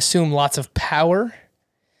 I assume lots of power.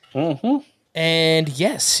 Mm-hmm. And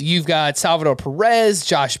yes, you've got Salvador Perez,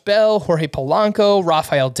 Josh Bell, Jorge Polanco,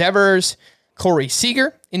 Rafael Devers, Corey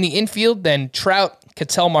Seager in the infield, then Trout,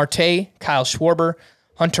 Ketel Marte, Kyle Schwarber,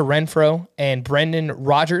 Hunter Renfroe, and Brendan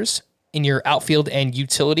Rodgers in your outfield and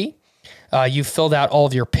utility. You've filled out all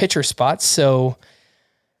of your pitcher spots, so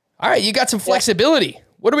all right, you got some flexibility.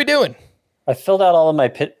 What are we doing? I filled out all of my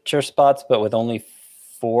pitcher spots, but with only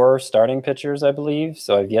 4 starting pitchers, I believe.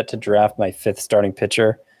 So I've yet to draft my 5th starting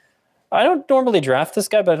pitcher. I don't normally draft this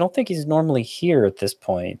guy, but I don't think he's normally here at this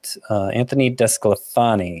point. Anthony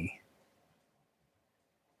DeSclafani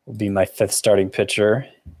will be my 5th starting pitcher,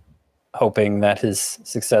 hoping that his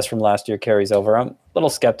success from last year carries over. I'm a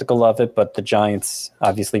little skeptical of it, but the Giants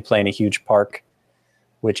obviously play in a huge park,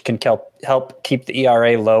 which can help keep the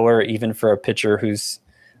ERA lower, even for a pitcher who's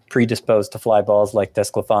predisposed to fly balls like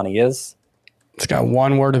DeSclafani is. It's got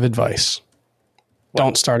one word of advice.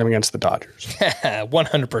 Don't start him against the Dodgers.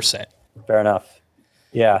 100%. Fair enough.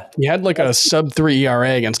 Yeah. He had like a sub-3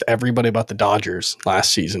 ERA against everybody but the Dodgers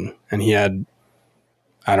last season, and he had,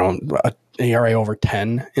 an ERA over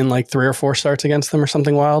 10 in like 3 or 4 starts against them or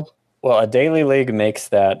something wild. Well, a daily league makes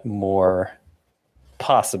that more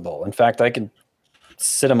possible. In fact, I could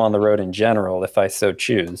sit him on the road in general if I so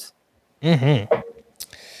choose. Mm-hmm.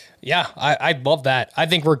 Yeah, I love that. I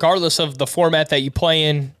think regardless of the format that you play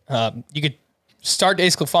in, you could start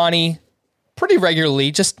DeSclafani pretty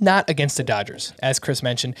regularly, just not against the Dodgers, as Chris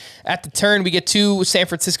mentioned. At the turn, we get 2 San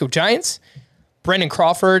Francisco Giants, Brandon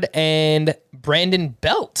Crawford and Brandon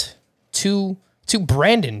Belt. Two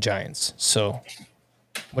Brandon Giants. So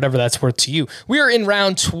whatever that's worth to you. We are in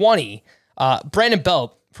round 20. Brandon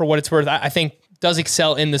Belt, for what it's worth, I think does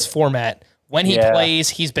excel in this format. When he plays,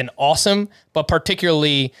 he's been awesome, but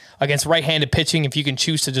particularly against right-handed pitching, if you can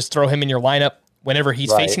choose to just throw him in your lineup whenever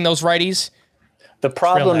he's facing those righties. The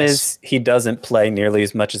problem is he doesn't play nearly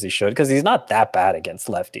as much as he should because he's not that bad against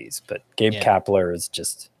lefties, but Gabe Kapler is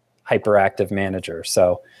just hyperactive manager.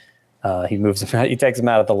 So he moves him out. He takes him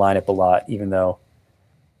out of the lineup a lot, even though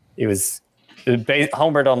he was like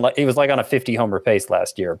on a 50 homer pace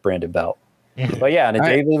last year, Brandon Belt. But yeah, in a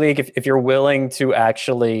daily league, if you're willing to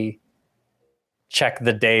actually check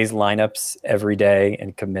the day's lineups every day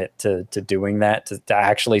and commit to doing that, to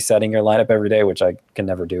actually setting your lineup every day, which I can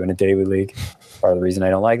never do in a daily league, part of the reason I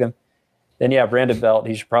don't like them, then yeah, Brandon Belt,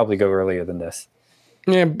 he should probably go earlier than this.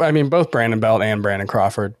 Yeah, I mean, both Brandon Belt and Brandon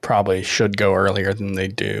Crawford probably should go earlier than they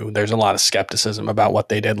do. There's a lot of skepticism about what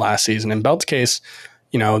they did last season. In Belt's case,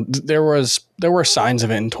 you know, there were signs of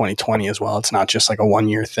it in 2020 as well. It's not just like a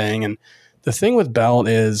 1-year thing. And the thing with Belt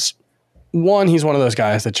is, one, he's one of those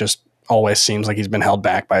guys that just always seems like he's been held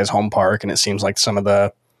back by his home park, and it seems like some of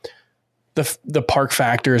the park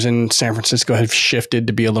factors in San Francisco have shifted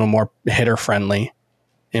to be a little more hitter friendly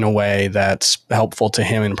in a way that's helpful to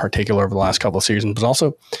him in particular over the last couple of seasons. But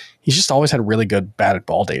also, he's just always had really good batted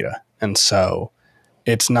ball data. And so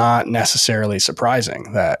it's not necessarily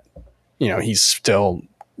surprising that, you know, he's still,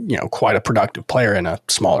 you know, quite a productive player in a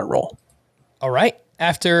smaller role. All right.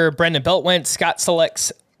 After Brandon Belt went, Scott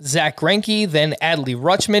selects Zach Greinke, then Adley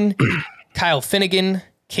Rutschman, Kyle Finnegan,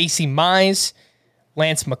 Casey Mize,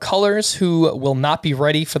 Lance McCullers, who will not be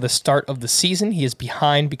ready for the start of the season. He is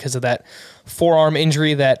behind because of that forearm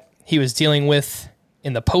injury that he was dealing with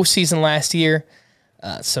in the postseason last year.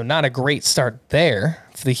 So not a great start there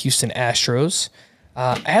for the Houston Astros.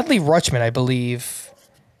 Adley Rutschman, I believe,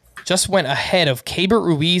 just went ahead of Keibert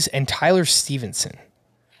Ruiz and Tyler Stevenson.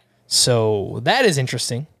 So that is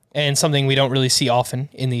interesting and something we don't really see often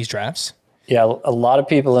in these drafts. Yeah, a lot of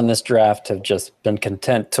people in this draft have just been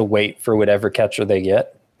content to wait for whatever catcher they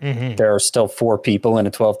get. Mm-hmm. There are still 4 people in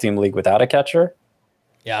a 12-team league without a catcher.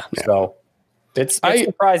 Yeah. So it's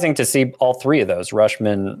surprising to see all 3 of those,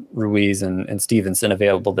 Rutschman, Ruiz, and Stevenson,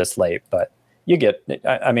 available this late. But you get,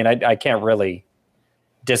 I mean, I can't really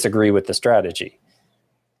disagree with the strategy.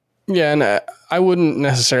 Yeah, and I wouldn't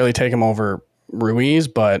necessarily take him over Ruiz,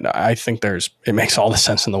 but I think it makes all the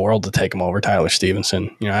sense in the world to take him over Tyler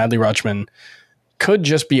Stevenson. You know, Adley Rutschman could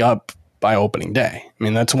just be up by opening day. I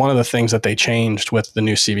mean, that's one of the things that they changed with the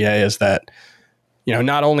new CBA is that, you know,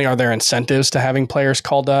 not only are there incentives to having players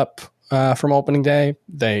called up from opening day,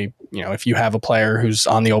 you know, if you have a player who's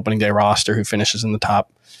on the opening day roster who finishes in the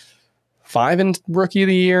top 5 in Rookie of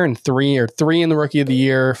the Year and 3 in the Rookie of the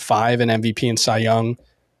Year, 5 in MVP and Cy Young,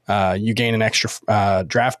 you gain an extra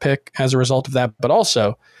draft pick as a result of that. But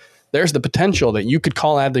also, there's the potential that you could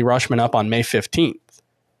call Adley Rutschman up on May 15th.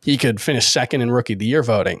 He could finish 2nd in Rookie of the Year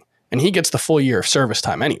voting, and he gets the full year of service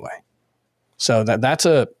time anyway. So that's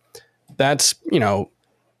you know,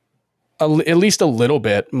 at least a little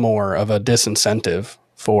bit more of a disincentive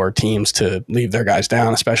for teams to leave their guys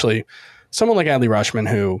down, especially someone like Adley Rutschman,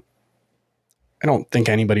 who I don't think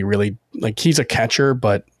anybody really, like, he's a catcher,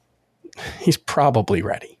 but he's probably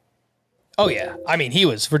ready. Oh, yeah. I mean, he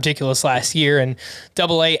was ridiculous last year in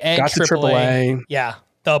AA and Got to AAA. Yeah.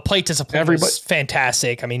 The plate discipline was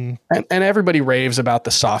fantastic. I mean, and everybody raves about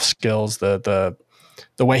the soft skills, the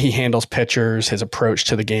way he handles pitchers, his approach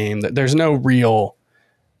to the game. There's no real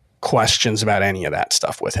questions about any of that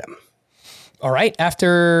stuff with him. All right.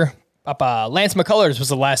 After Lance McCullers was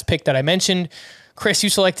the last pick that I mentioned. Chris, you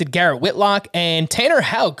selected Garrett Whitlock, and Tanner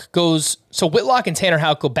Houck goes. So Whitlock and Tanner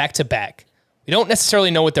Houck go back to back. We don't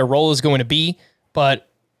necessarily know what their role is going to be, but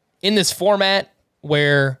in this format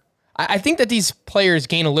where I think that these players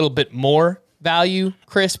gain a little bit more value,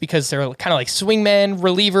 Chris, because they're kind of like swingman,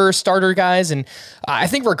 reliever, starter guys. And I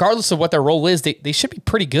think regardless of what their role is, they should be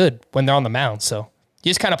pretty good when they're on the mound. So you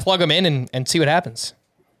just kind of plug them in and see what happens.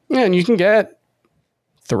 Yeah, and you can get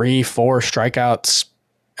 3-4 strikeouts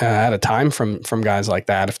at a time from guys like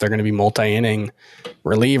that if they're going to be multi-inning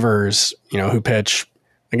relievers, you know, who pitch.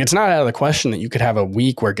 Like, it's not out of the question that you could have a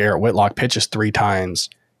week where Garrett Whitlock pitches 3 times,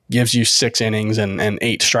 gives you 6 innings and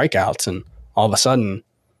 8 strikeouts, and all of a sudden,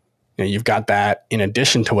 you know, you've got that in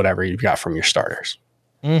addition to whatever you've got from your starters.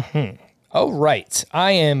 Mm-hmm. All right.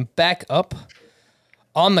 I am back up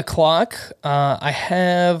on the clock. I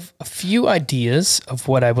have a few ideas of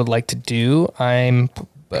what I would like to do. I'm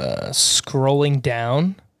scrolling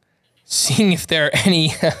down, seeing if there are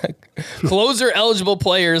any closer eligible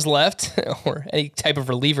players left or any type of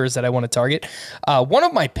relievers that I want to target. One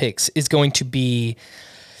of my picks is going to be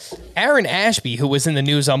Aaron Ashby, who was in the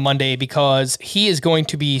news on Monday because he is going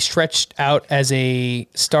to be stretched out as a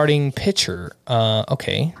starting pitcher.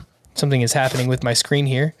 Okay. Something is happening with my screen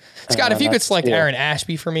here. Scott, if you could select Aaron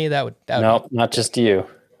Ashby for me, that would no, not just you.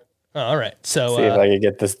 Oh, all right. So see if I can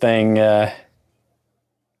get this thing.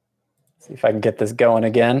 See if I can get this going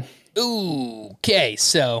again. Ooh, okay.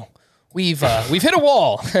 So we've hit a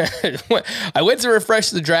wall. I went to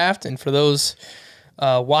refresh the draft, and for those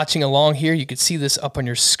watching along here, you could see this up on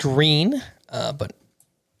your screen. But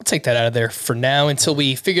take that out of there for now until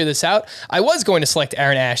we figure this out. I was going to select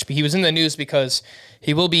Aaron Ashby. He was in the news because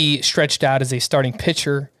he will be stretched out as a starting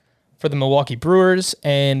pitcher for the Milwaukee Brewers,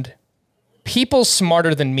 and people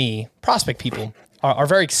smarter than me, prospect people, are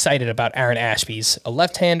very excited about Aaron Ashby. He's a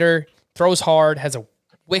left-hander, throws hard, has a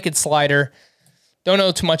wicked slider. Don't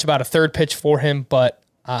know too much about a third pitch for him, but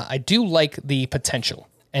I do like the potential.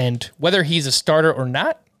 And whether he's a starter or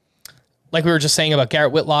not, like we were just saying about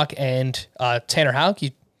Garrett Whitlock and Tanner Houck,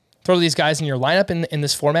 you throw these guys in your lineup in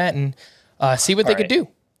this format and see what they could do.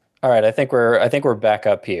 All right, I think we're back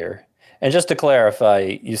up here. And just to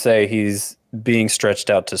clarify, you say he's being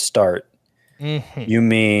stretched out to start. Mm-hmm. You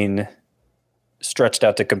mean stretched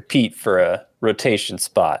out to compete for a rotation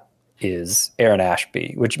spot is Aaron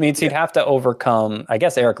Ashby, which means he'd have to overcome, I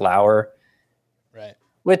guess, Eric Lauer. Right.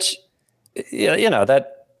 Which,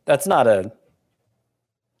 that's not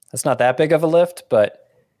that big of a lift, but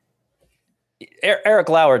Eric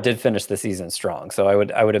Lauer did finish the season strong, so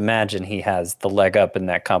I would imagine he has the leg up in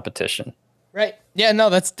that competition. Right. Yeah, no,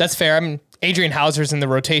 that's fair. I mean, Adrian Hauser's in the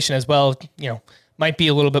rotation as well, might be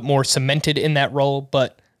a little bit more cemented in that role,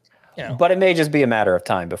 but But it may just be a matter of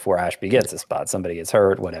time before Ashby gets a spot. Somebody gets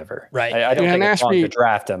hurt, whatever. Right. I don't think it's wrong to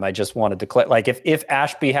draft him. I just wanted to if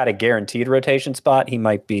Ashby had a guaranteed rotation spot, he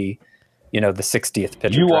might be, the 60th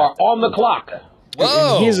pitcher. You are on the clock.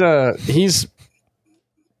 Whoa.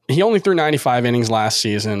 He only threw 95 innings last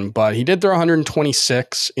season, but he did throw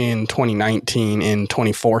 126 in 2019 in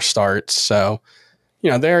 24 starts. So,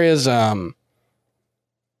 there is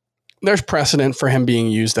there's precedent for him being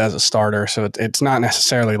used as a starter. So it's not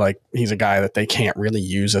necessarily like he's a guy that they can't really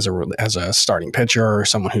use as a starting pitcher or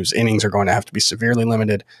someone whose innings are going to have to be severely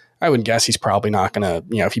limited. I would guess he's probably not going to,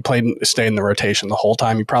 if he stayed in the rotation the whole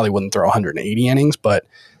time, he probably wouldn't throw 180 innings, but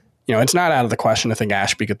it's not out of the question to think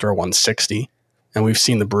Ashby could throw 160. And we've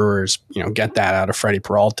seen the Brewers, get that out of Freddie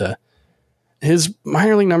Peralta. His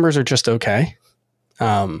minor league numbers are just okay.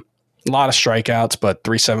 A lot of strikeouts, but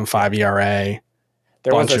 3.75 ERA.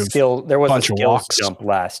 There was a skill jump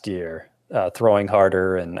last year, throwing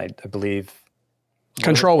harder, and I believe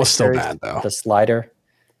control was still bad though. The slider,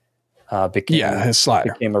 his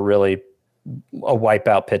slider became a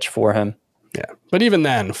wipeout pitch for him. Yeah, but even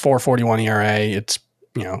then, 4.41 ERA. It's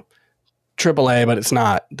AAA, but it's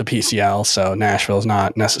not the PCL. So Nashville's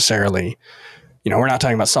not necessarily. We're not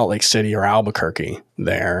talking about Salt Lake City or Albuquerque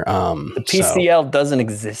there. The PCL doesn't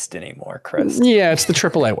exist anymore, Chris. Yeah, it's the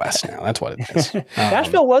AAA West now. That's what it is.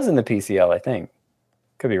 Nashville was in the PCL, I think.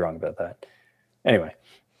 Could be wrong about that. Anyway.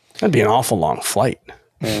 That'd be an awful long flight.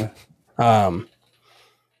 Yeah. But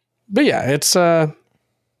yeah, it's, I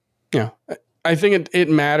think it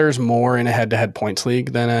matters more in a head-to-head points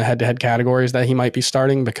league than a head-to-head categories that he might be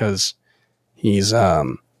starting because he's,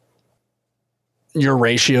 your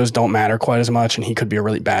ratios don't matter quite as much, and he could be a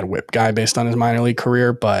really bad whip guy based on his minor league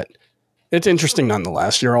career, but it's interesting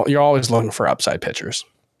nonetheless. You're always looking for upside pitchers.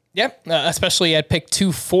 Yep, especially at pick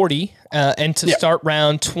 240. And to start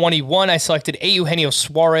round 21, I selected Eugenio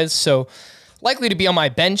Suarez, so likely to be on my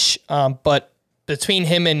bench, but between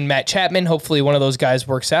him and Matt Chapman, hopefully one of those guys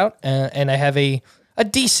works out, and I have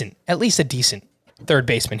at least a decent third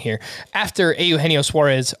baseman here. After Eugenio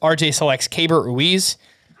Suarez, RJ selects Keibert Ruiz.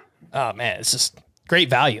 Oh, man, it's just great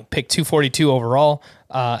value. Pick 242 overall.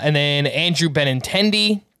 And then Andrew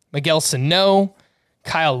Benintendi, Miguel Sano,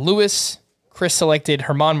 Kyle Lewis. Chris selected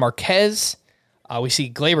Herman Marquez. We see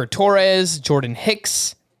Gleyber Torres, Jordan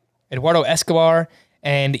Hicks, Eduardo Escobar,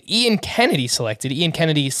 and Ian Kennedy selected. Ian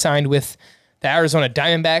Kennedy signed with the Arizona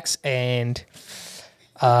Diamondbacks. And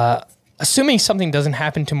assuming something doesn't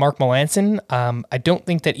happen to Mark Melancon, I don't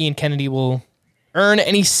think that Ian Kennedy will earn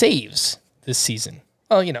any saves this season.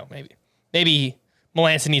 Well, maybe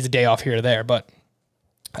Melancon needs a day off here or there, but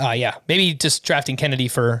maybe just drafting Kennedy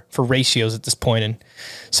for ratios at this point and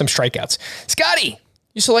some strikeouts. Scotty,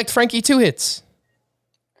 you select Frankie Two Hits.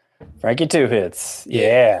 Frankie Two Hits,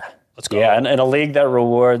 yeah. Let's go. Yeah, in a league that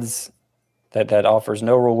rewards that offers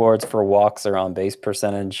no rewards for walks or on base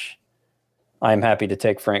percentage, I'm happy to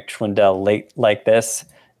take Frank Schwindel late like this.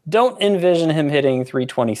 Don't envision him hitting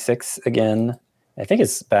 326 again. I think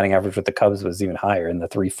his batting average with the Cubs was even higher in the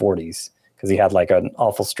 340s because he had like an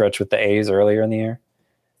awful stretch with the A's earlier in the year.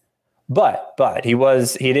 But he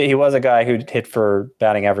was a guy who hit for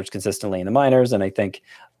batting average consistently in the minors, and I think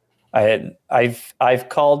I've said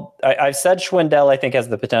Schwindel I think has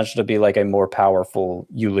the potential to be like a more powerful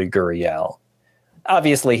Yuli Gurriel.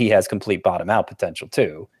 Obviously, he has complete bottom out potential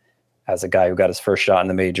too, as a guy who got his first shot in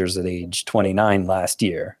the majors at age 29 last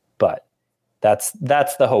year. But that's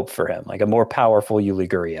the hope for him, like a more powerful Yuli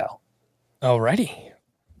Gurriel. Alrighty.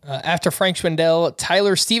 After Frank Schwindel,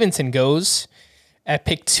 Tyler Stevenson goes at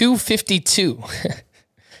pick 252.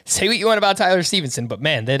 Say what you want about Tyler Stevenson, but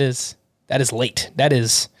man, that is late. That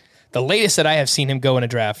is the latest that I have seen him go in a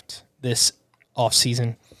draft this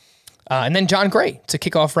offseason. And then John Gray to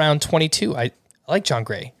kick off round 22. I like John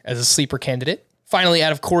Gray as a sleeper candidate. Finally,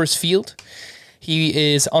 out of Coors Field,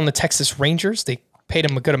 he is on the Texas Rangers. They paid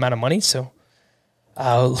him a good amount of money, so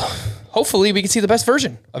hopefully we can see the best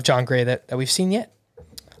version of John Gray that we've seen yet.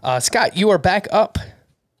 Scott, you are back up.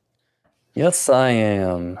 Yes, I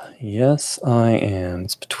am.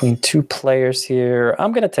 It's between two players here.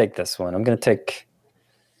 I'm going to take this one. Am I going to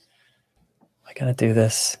do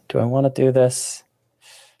this? Do I want to do this?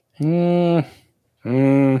 I'm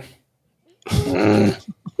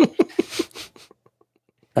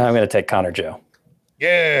going to take Connor Joe.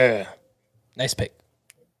 Yeah. Nice pick.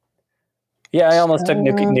 Yeah, I almost took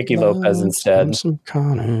Nicky Lopez instead. Some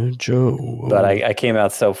Connor Joe. But I came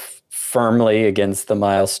out so firmly against the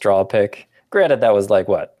Miles Straw pick. Granted, that was like,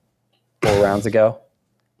 4 rounds ago?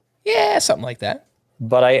 Yeah, something like that.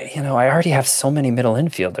 But I already have so many middle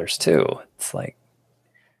infielders too. It's like,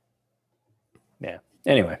 yeah.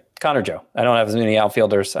 Anyway, Connor Joe. I don't have as many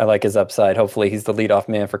outfielders. I like his upside. Hopefully he's the leadoff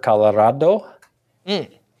man for Colorado. And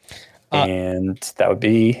that would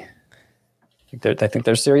be, I think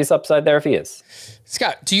there's serious upside there if he is.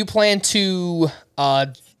 Scott, do you plan to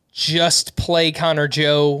just play Connor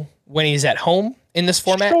Joe when he's at home in this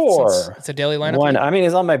format? Sure. It's a daily lineup. I mean,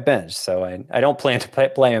 he's on my bench, so I don't plan to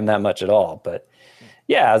play him that much at all. But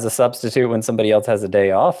yeah, as a substitute when somebody else has a day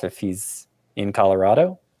off, if he's in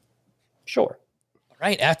Colorado, sure.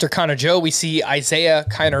 Right after Connor Joe, we see Isaiah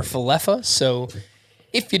Kiner-Falefa. So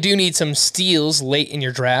if you do need some steals late in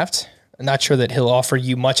your draft, I'm not sure that he'll offer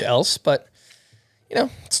you much else, but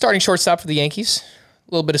starting shortstop for the Yankees,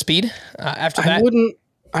 a little bit of speed. After that,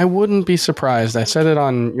 I wouldn't be surprised. I said it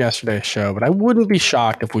on yesterday's show, but I wouldn't be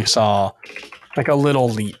shocked if we saw like a little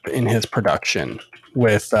leap in his production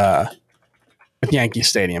with Yankee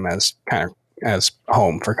Stadium as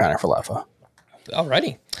home for Kiner-Falefa.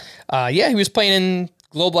 Alrighty. He was playing in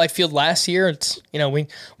Globe Life Field last year. It's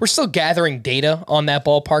we're still gathering data on that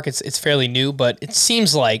ballpark. It's fairly new, but it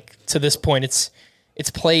seems like to this point it's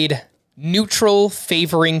played neutral,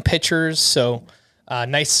 favoring pitchers. So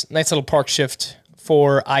nice little park shift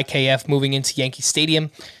for IKF moving into Yankee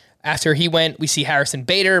Stadium. After he went, we see Harrison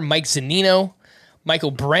Bader, Mike Zunino,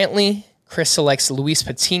 Michael Brantley. Chris selects Luis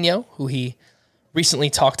Patino, who he recently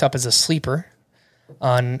talked up as a sleeper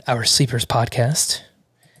on our Sleepers podcast.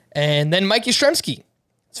 And then Mike Yastrzemski.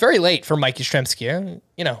 It's very late for Mike Yastrzemski.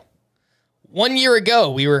 1 year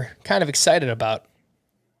ago, we were kind of excited about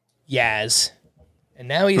Yaz. And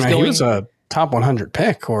now he's going... He was a top 100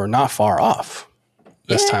 pick or not far off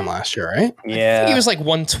this time last year, right? Yeah. I think he was like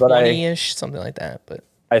 120-ish, something like that. But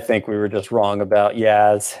I think we were just wrong about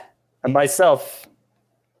Yaz. And myself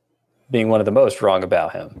being one of the most wrong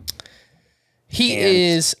about him. He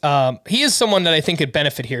is someone that I think could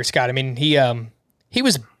benefit here, Scott. I mean, he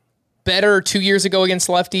was better 2 years ago against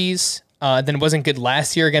lefties, then wasn't good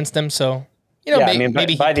last year against them. So,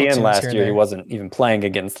 maybe by the end last year, he wasn't even playing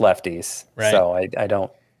against lefties. Right. So I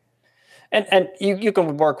don't. And you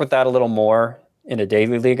can work with that a little more in a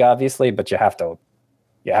daily league, obviously, but you have to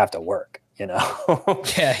work.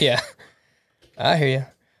 Yeah. I hear you.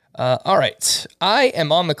 All right, I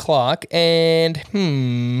am on the clock, and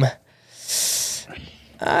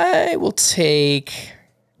I will take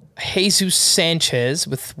Jesus Sanchez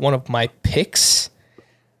with one of my picks.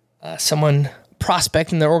 Someone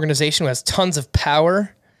prospect in their organization who has tons of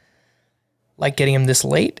power. Like getting him this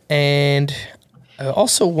late. And I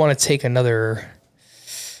also want to take another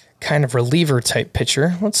kind of reliever type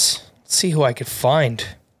pitcher. Let's see who I could find.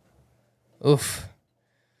 Oof.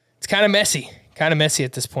 It's kind of messy.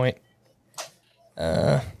 At this point.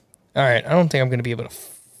 All right. I don't think I'm going to be able to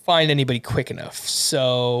find anybody quick enough.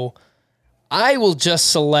 So I will just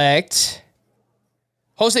select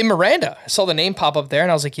Jose Miranda. I saw the name pop up there and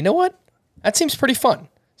I was like, you know what? That seems pretty fun.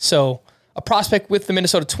 So a prospect with the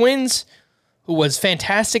Minnesota Twins who was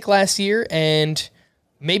fantastic last year and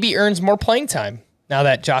maybe earns more playing time now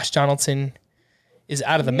that Josh Donaldson is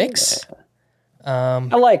out of the mix. I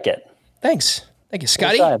like it. Thanks. Thank you,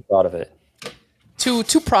 Scotty. I thought of it. Two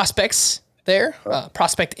prospects there,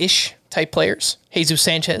 prospect-ish type players. Jesus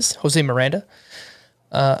Sanchez, Jose Miranda.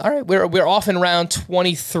 All right, we're off in round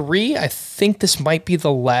 23. I think this might be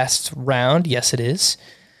the last round. Yes, it is.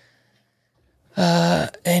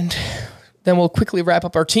 And then we'll quickly wrap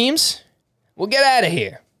up our teams. We'll get out of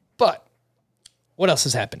here. But what else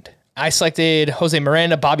has happened? I selected Jose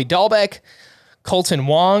Miranda, Bobby Dahlbeck, Colton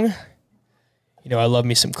Wong. I love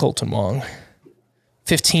me some Colton Wong.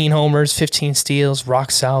 15 homers, 15 steals,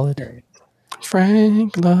 rock solid.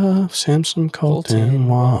 Frank loves him some Colton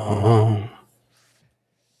Wong.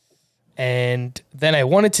 And then I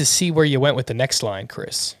wanted to see where you went with the next line,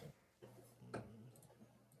 Chris.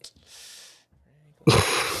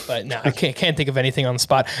 But no, I can't think of anything on the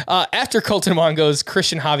spot. After Colton Wong goes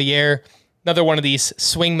Christian Javier, another one of these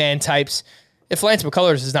swingman types. If Lance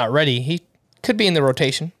McCullers is not ready, he could be in the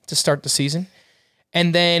rotation to start the season.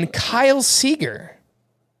 And then Kyle Seager.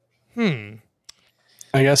 I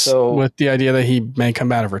guess with the idea that he may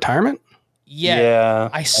come out of retirement. Yeah.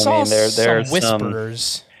 I saw some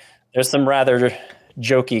whispers. There's some rather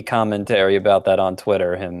jokey commentary about that on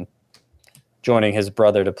Twitter, him joining his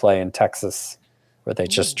brother to play in Texas, where they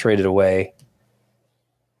just traded away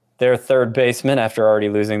their third baseman after already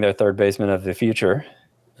losing their third baseman of the future.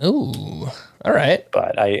 Ooh, all right.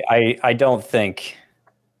 But I don't think,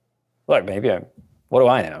 look, maybe what do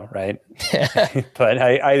I know, right? But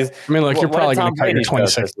I mean, look, you're probably going to cut your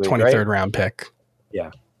 23rd round pick.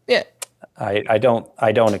 Yeah. Yeah. I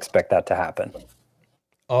don't expect that to happen.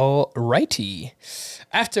 All righty.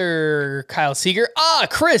 After Kyle Seager,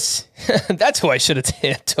 Chris, that's who I should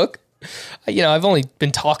have took. I've only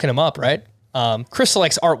been talking him up, right? Chris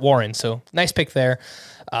selects Art Warren, so nice pick there.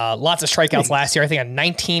 Lots of strikeouts last year. I think a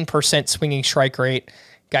 19% swinging strike rate.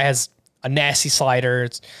 Guy has a nasty slider.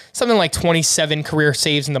 It's something like 27 career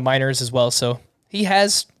saves in the minors as well. So he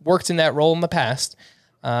has worked in that role in the past.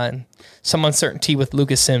 Some uncertainty with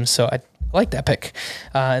Lucas Sims, so I like that pick.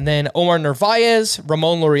 And then Omar Narvaez,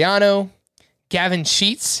 Ramon Laureano, Gavin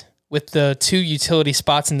Sheets with the 2 utility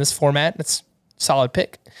spots in this format. That's a solid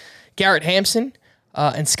pick. Garrett Hampson.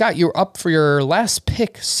 And Scott, you're up for your last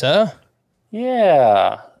pick, sir.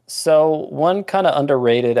 Yeah. So one kind of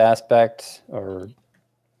underrated aspect or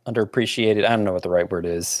underappreciated, I don't know what the right word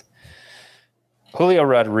is. Julio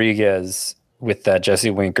Rodriguez with that Jesse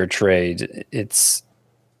Winker trade,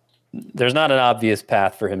 there's not an obvious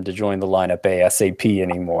path for him to join the lineup ASAP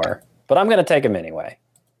anymore. But I'm going to take him anyway.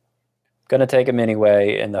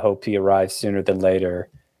 In the hope he arrives sooner than later.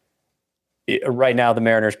 Right now, the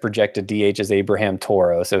Mariners' projected DH is Abraham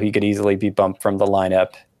Toro, so he could easily be bumped from the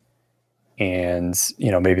lineup. And,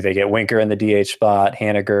 maybe they get Winker in the DH spot,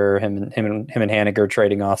 Haniger, him and Haniger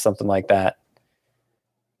trading off, something like that.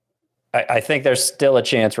 I think there's still a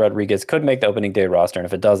chance Rodriguez could make the opening day roster, and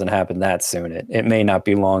if it doesn't happen that soon, it may not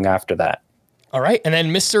be long after that. All right, and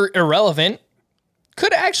then Mr. Irrelevant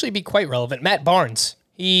could actually be quite relevant, Matt Barnes.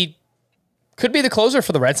 He could be the closer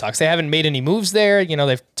for the Red Sox. They haven't made any moves there.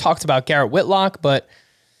 They've talked about Garrett Whitlock, but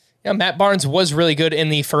Matt Barnes was really good in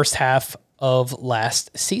the first half of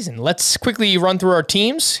last season. Let's quickly run through our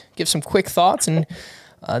teams, give some quick thoughts, and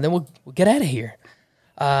then we'll get out of here.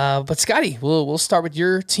 But Scotty, we'll start with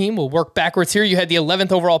your team. We'll work backwards here. You had the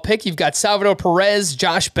 11th overall pick. You've got Salvador Perez,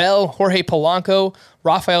 Josh Bell, Jorge Polanco,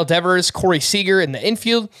 Rafael Devers, Corey Seager in the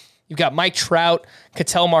infield. You've got Mike Trout,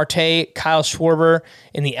 Ketel Marte, Kyle Schwarber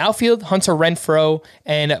in the outfield, Hunter Renfroe,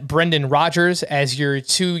 and Brendan Rodgers as your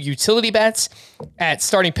 2 utility bats. At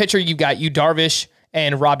starting pitcher, you've got Yu Darvish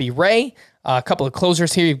and Robbie Ray. A couple of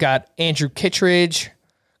closers here. You've got Andrew Kittredge,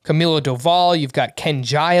 Camilo Doval. You've got Ken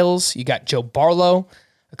Giles. You got Joe Barlow.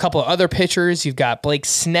 A couple of other pitchers. You've got Blake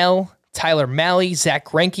Snell, Tyler Mahle, Zach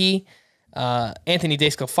Greinke, Anthony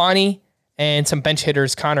DeSclafani, and some bench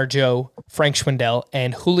hitters, Connor Joe, Frank Schwindel,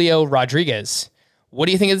 and Julio Rodriguez. What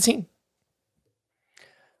do you think of the team?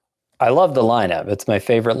 I love the lineup. It's my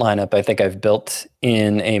favorite lineup I think I've built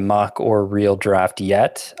in a mock or real draft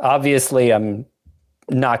yet. Obviously, I'm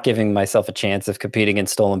not giving myself a chance of competing in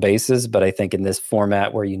stolen bases, but I think in this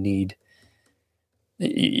format where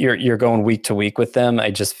you're going week to week with them, I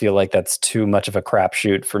just feel like that's too much of a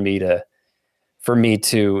crapshoot for me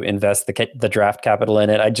to invest the draft capital in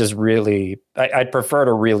it. I'd prefer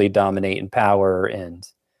to really dominate in power, and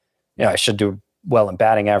I should do well in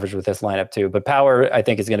batting average with this lineup too. But power, I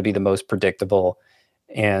think, is going to be the most predictable,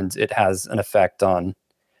 and it has an effect on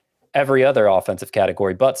every other offensive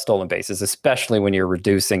category but stolen bases, especially when you're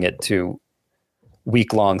reducing it to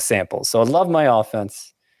week-long samples. So I love my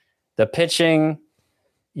offense. The pitching,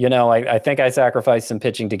 I think I sacrificed some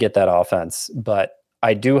pitching to get that offense, but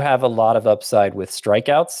I do have a lot of upside with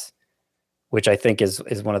strikeouts, which I think is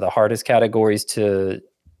one of the hardest categories to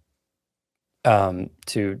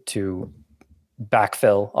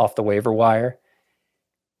backfill off the waiver wire.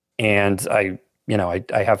 And I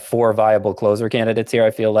have 4 viable closer candidates here,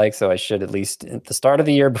 I feel like, so I should, at least at the start of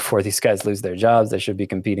the year, before these guys lose their jobs, they should be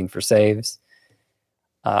competing for saves.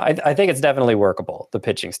 I think it's definitely workable, the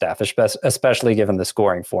pitching staff, especially given the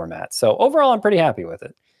scoring format. So overall, I'm pretty happy with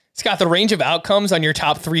it. Scott, the range of outcomes on your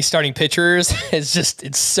top 3 starting pitchers is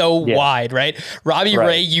it's so wide, right? Robbie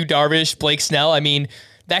Ray, Yu Darvish, Blake Snell. I mean,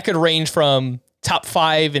 that could range from top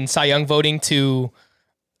 5 in Cy Young voting to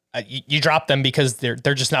you drop them because they're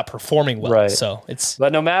just not performing well. Right. So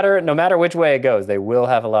but no matter which way it goes, they will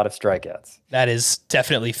have a lot of strikeouts. That is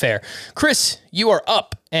definitely fair. Chris, you are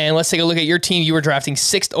up, and let's take a look at your team. You were drafting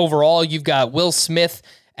 6th overall. You've got Will Smith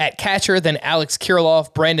at catcher, then Alex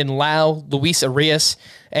Kirilloff, Brandon Lau, Luis Arias,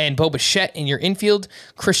 and Bo Bichette in your infield.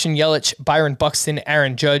 Christian Yelich, Byron Buxton,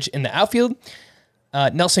 Aaron Judge in the outfield.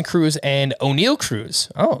 Nelson Cruz and O'Neill Cruz.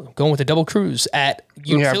 Oh, going with a double Cruz at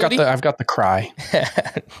utility. Yeah, I've got the cry.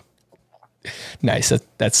 Nice.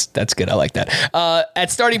 That's good. I like that. At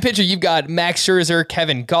starting pitcher, you've got Max Scherzer,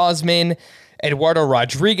 Kevin Gausman, Eduardo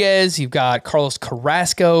Rodriguez. You've got Carlos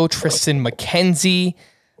Carrasco, Tristan McKenzie,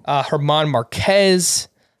 Herman Marquez,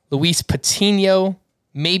 Luis Patino,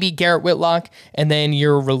 maybe Garrett Whitlock. And then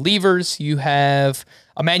your relievers, you have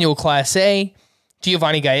Emmanuel Clase,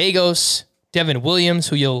 Giovanni Gallegos, Devin Williams,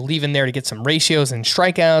 who you'll leave in there to get some ratios and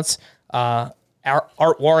strikeouts.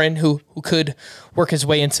 Art Warren, who could work his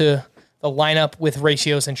way into the lineup with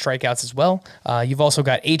ratios and strikeouts as well. You've also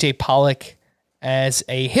got AJ Pollock as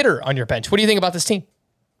a hitter on your bench. What do you think about this team?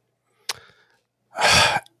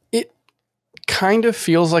 It kind of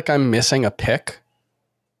feels like I'm missing a pick.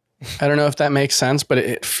 I don't know if that makes sense, but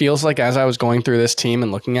it feels like as I was going through this team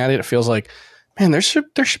and looking at it, it feels like, man, there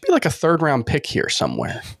should be like a 3rd round pick here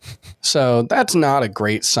somewhere. So that's not a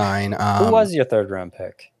great sign. Who was your 3rd round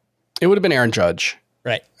pick? It would have been Aaron Judge,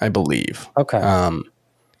 right? I believe. Okay. I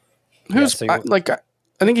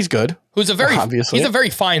think he's good. He's a very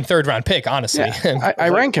fine 3rd round pick, honestly. Yeah, I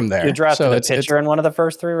rank him there. You drafted a pitcher in one of the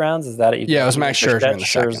first 3 rounds. Is that it? Yeah, it was Max Scherzer in the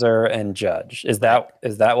second. Scherzer and Judge. Is that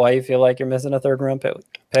why you feel like you're missing a 3rd round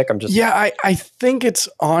pick? I'm just I think it's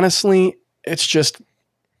honestly it's just.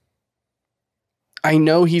 I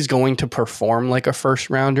know he's going to perform like a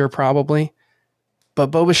 1st rounder probably,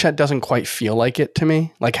 but Bo Bichette doesn't quite feel like it to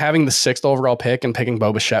me. Like having the 6th overall pick and picking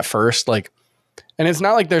Bo Bichette first, like, and it's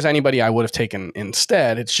not like there's anybody I would have taken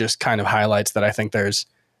instead. It's just kind of highlights that I think there's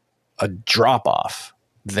a drop off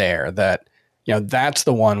there that, that's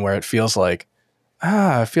the one where it feels like,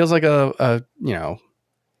 a late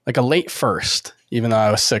 1st, even though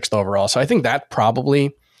I was 6th overall. So I think that's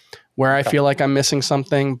probably where I feel like I'm missing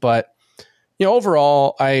something, but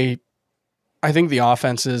overall, I think the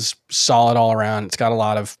offense is solid all around. It's got a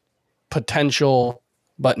lot of potential,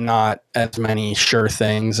 but not as many sure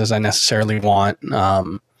things as I necessarily want.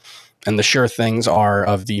 And the sure things are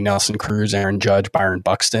of the Nelson Cruz, Aaron Judge, Byron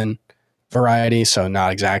Buxton variety. So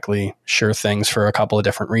not exactly sure things for a couple of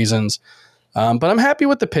different reasons. But I'm happy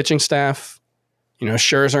with the pitching staff.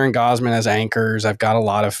 Scherzer and Gausman as anchors. I've got a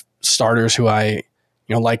lot of starters who I,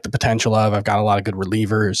 like the potential of. I've got a lot of good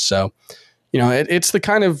relievers. So, it's the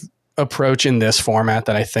kind of approach in this format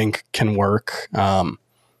that I think can work. I've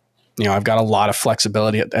got a lot of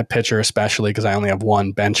flexibility at pitcher, especially because I only have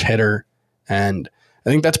one bench hitter. And I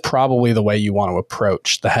think that's probably the way you want to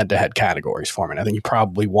approach the head-to-head categories format. I think you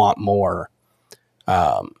probably want more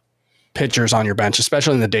pitchers on your bench,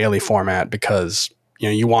 especially in the daily format, because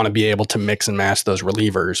you want to be able to mix and match those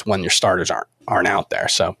relievers when your starters aren't out there.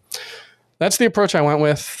 So that's the approach I went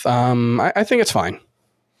with. I think it's fine.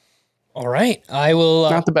 All right. I will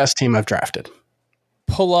not the best team I've drafted.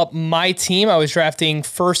 Pull up my team. I was drafting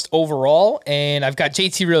 1st overall, and I've got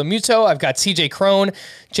JT Realmuto, I've got CJ Cron,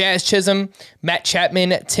 Jazz Chisholm, Matt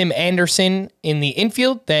Chapman, Tim Anderson in the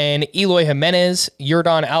infield, then Eloy Jimenez,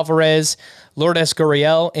 Yordan Alvarez, Lourdes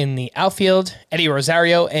Gurriel in the outfield, Eddie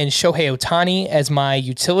Rosario, and Shohei Ohtani as my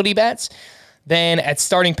utility bats. Then at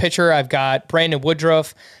starting pitcher, I've got Brandon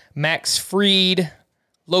Woodruff, Max Fried,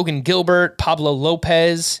 Logan Gilbert, Pablo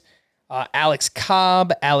Lopez, Alex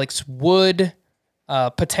Cobb, Alex Wood,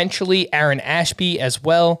 potentially Aaron Ashby as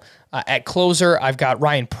well. At closer, I've got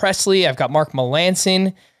Ryan Presley. I've got Mark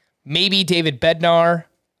Melancon, maybe David Bednar.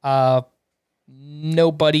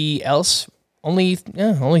 Nobody else. Only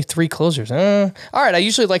 3 closers. All right, I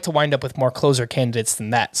usually like to wind up with more closer candidates than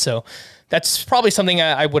that. So that's probably something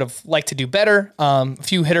I would have liked to do better. A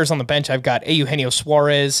few hitters on the bench. I've got Eugenio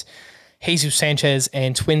Suarez, Jesus Sanchez,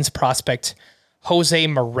 and Twins prospect Jose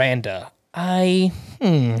Miranda. I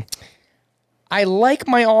like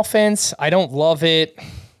my offense. I don't love it.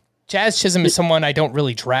 Jazz Chisholm is someone I don't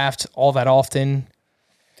really draft all that often.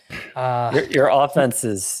 Your offense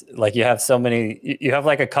is like you have so many. You have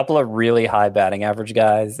like a couple of really high batting average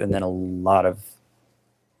guys, and then a lot of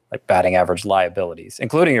like batting average liabilities,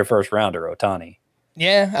 including your 1st rounder Ohtani.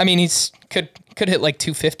 Yeah, I mean he's could hit like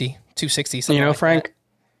 250, 260. Something like Frank. That.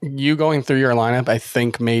 You going through your lineup, I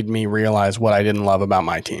think, made me realize what I didn't love about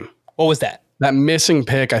my team. What was that? That missing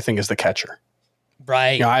pick, I think, is the catcher.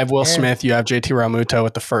 Right. I have Will Smith. You have JT Realmuto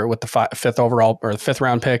with the fifth overall or the fifth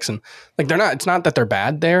round picks, and like they're not. It's not that they're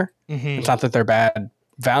bad there. Mm-hmm. It's not that they're bad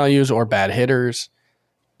values or bad hitters,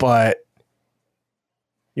 but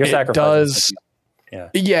your sacrifice. Yeah,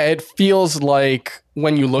 it feels like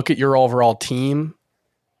when you look at your overall team,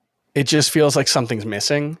 it just feels like something's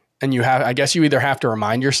missing, and I guess you either have to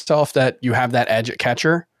remind yourself that you have that edge at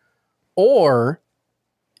catcher, or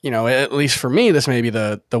at least for me, this may be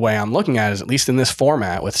the way I'm looking at it, is at least in this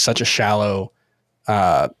format with such a shallow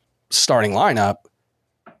starting lineup,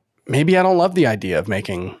 maybe I don't love the idea of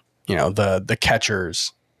making, the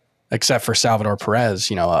catchers, except for Salvador Perez,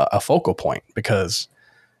 a focal point, because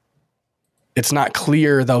it's not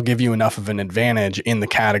clear they'll give you enough of an advantage in the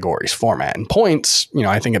categories format. And points,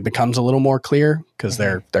 I think it becomes a little more clear because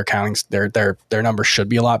their counting, their numbers should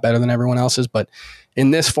be a lot better than everyone else's. But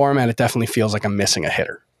in this format, it definitely feels like I'm missing a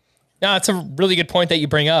hitter. No, it's a really good point that you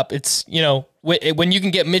bring up. It's, when you can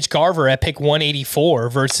get Mitch Garver at pick 184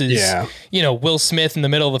 versus, Will Smith in the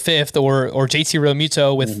middle of the fifth or JT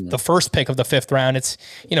Realmuto with the first pick of the fifth round, it's,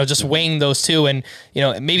 just weighing those two. And,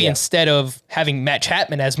 maybe instead of having Matt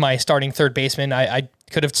Chapman as my starting third baseman, I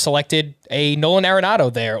could have selected a Nolan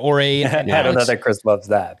Arenado there or I don't know that Chris loves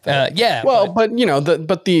that. But.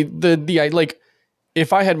 If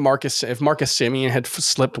Marcus Semien had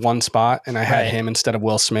slipped one spot and I had him instead of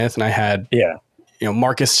Will Smith, and I had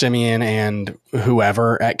Marcus Semien and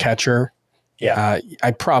whoever at catcher,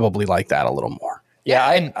 I probably like that a little more.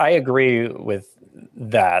 Yeah, I agree with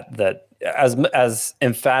that. That as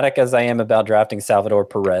emphatic as I am about drafting Salvador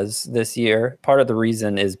Perez this year, part of the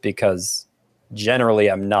reason is because generally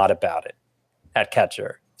I'm not about it at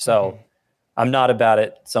catcher. So. I'm not about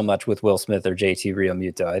it so much with Will Smith or JT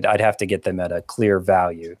Realmuto. I'd have to get them at a clear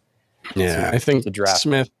value. Yeah, I think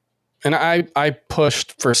Smith, and I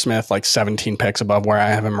pushed for Smith like 17 picks above where I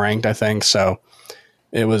have him ranked, I think. So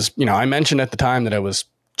it was, I mentioned at the time that I was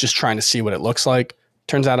just trying to see what it looks like.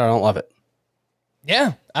 Turns out I don't love it.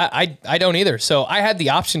 Yeah, I don't either. So I had the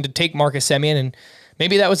option to take Marcus Semien, and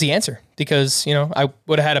maybe that was the answer because, I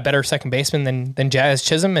would have had a better second baseman than Jazz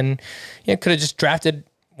Chisholm, and could have just drafted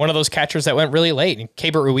one of those catchers that went really late, and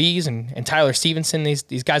Keibert Ruiz and Tyler Stevenson.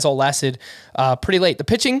 These guys all lasted pretty late. The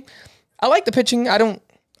pitching, I like the pitching. I don't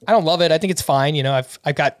love it. I think it's fine. I've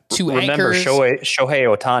got two anchors. Remember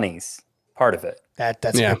Shohei Ohtani's part of it.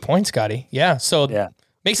 That's a good point, Scotty. Yeah. So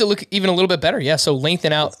makes it look even a little bit better. Yeah. So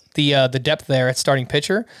lengthen out the depth there at starting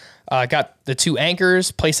pitcher. Got the two anchors,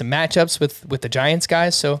 play some matchups with the Giants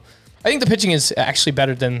guys. So I think the pitching is actually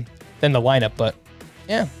better than the lineup. But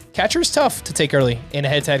yeah. Catcher is tough to take early in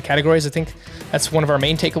head-to-head categories. I think that's one of our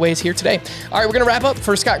main takeaways here today. All right, we're going to wrap up.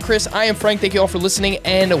 For Scott, Chris, I am Frank. Thank you all for listening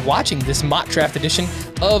and watching this mock draft edition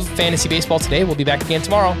of Fantasy Baseball Today. We'll be back again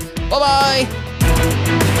tomorrow. Bye-bye.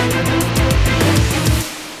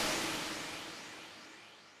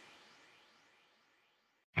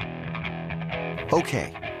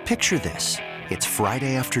 Okay, picture this. It's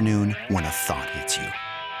Friday afternoon when a thought hits you.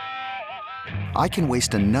 I can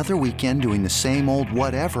waste another weekend doing the same old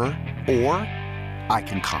whatever, or I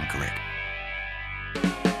can conquer it.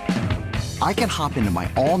 I can hop into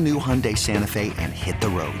my all-new Hyundai Santa Fe and hit the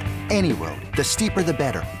road. Any road. The steeper, the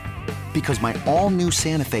better. Because my all-new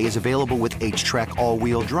Santa Fe is available with H-Track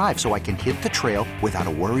all-wheel drive, so I can hit the trail without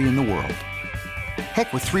a worry in the world.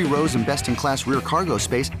 Heck, with 3 rows and best-in-class rear cargo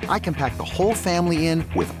space, I can pack the whole family in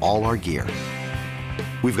with all our gear.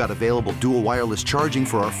 We've got available dual wireless charging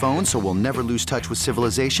for our phones, so we'll never lose touch with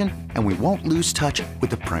civilization, and we won't lose touch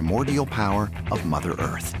with the primordial power of Mother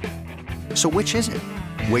Earth. So which is it?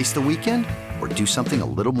 Waste the weekend or do something a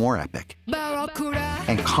little more epic?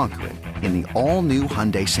 And conquer it in the all-new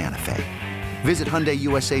Hyundai Santa Fe. Visit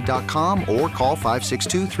HyundaiUSA.com or call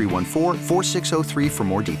 562-314-4603 for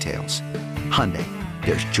more details. Hyundai,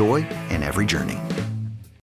 there's joy in every journey.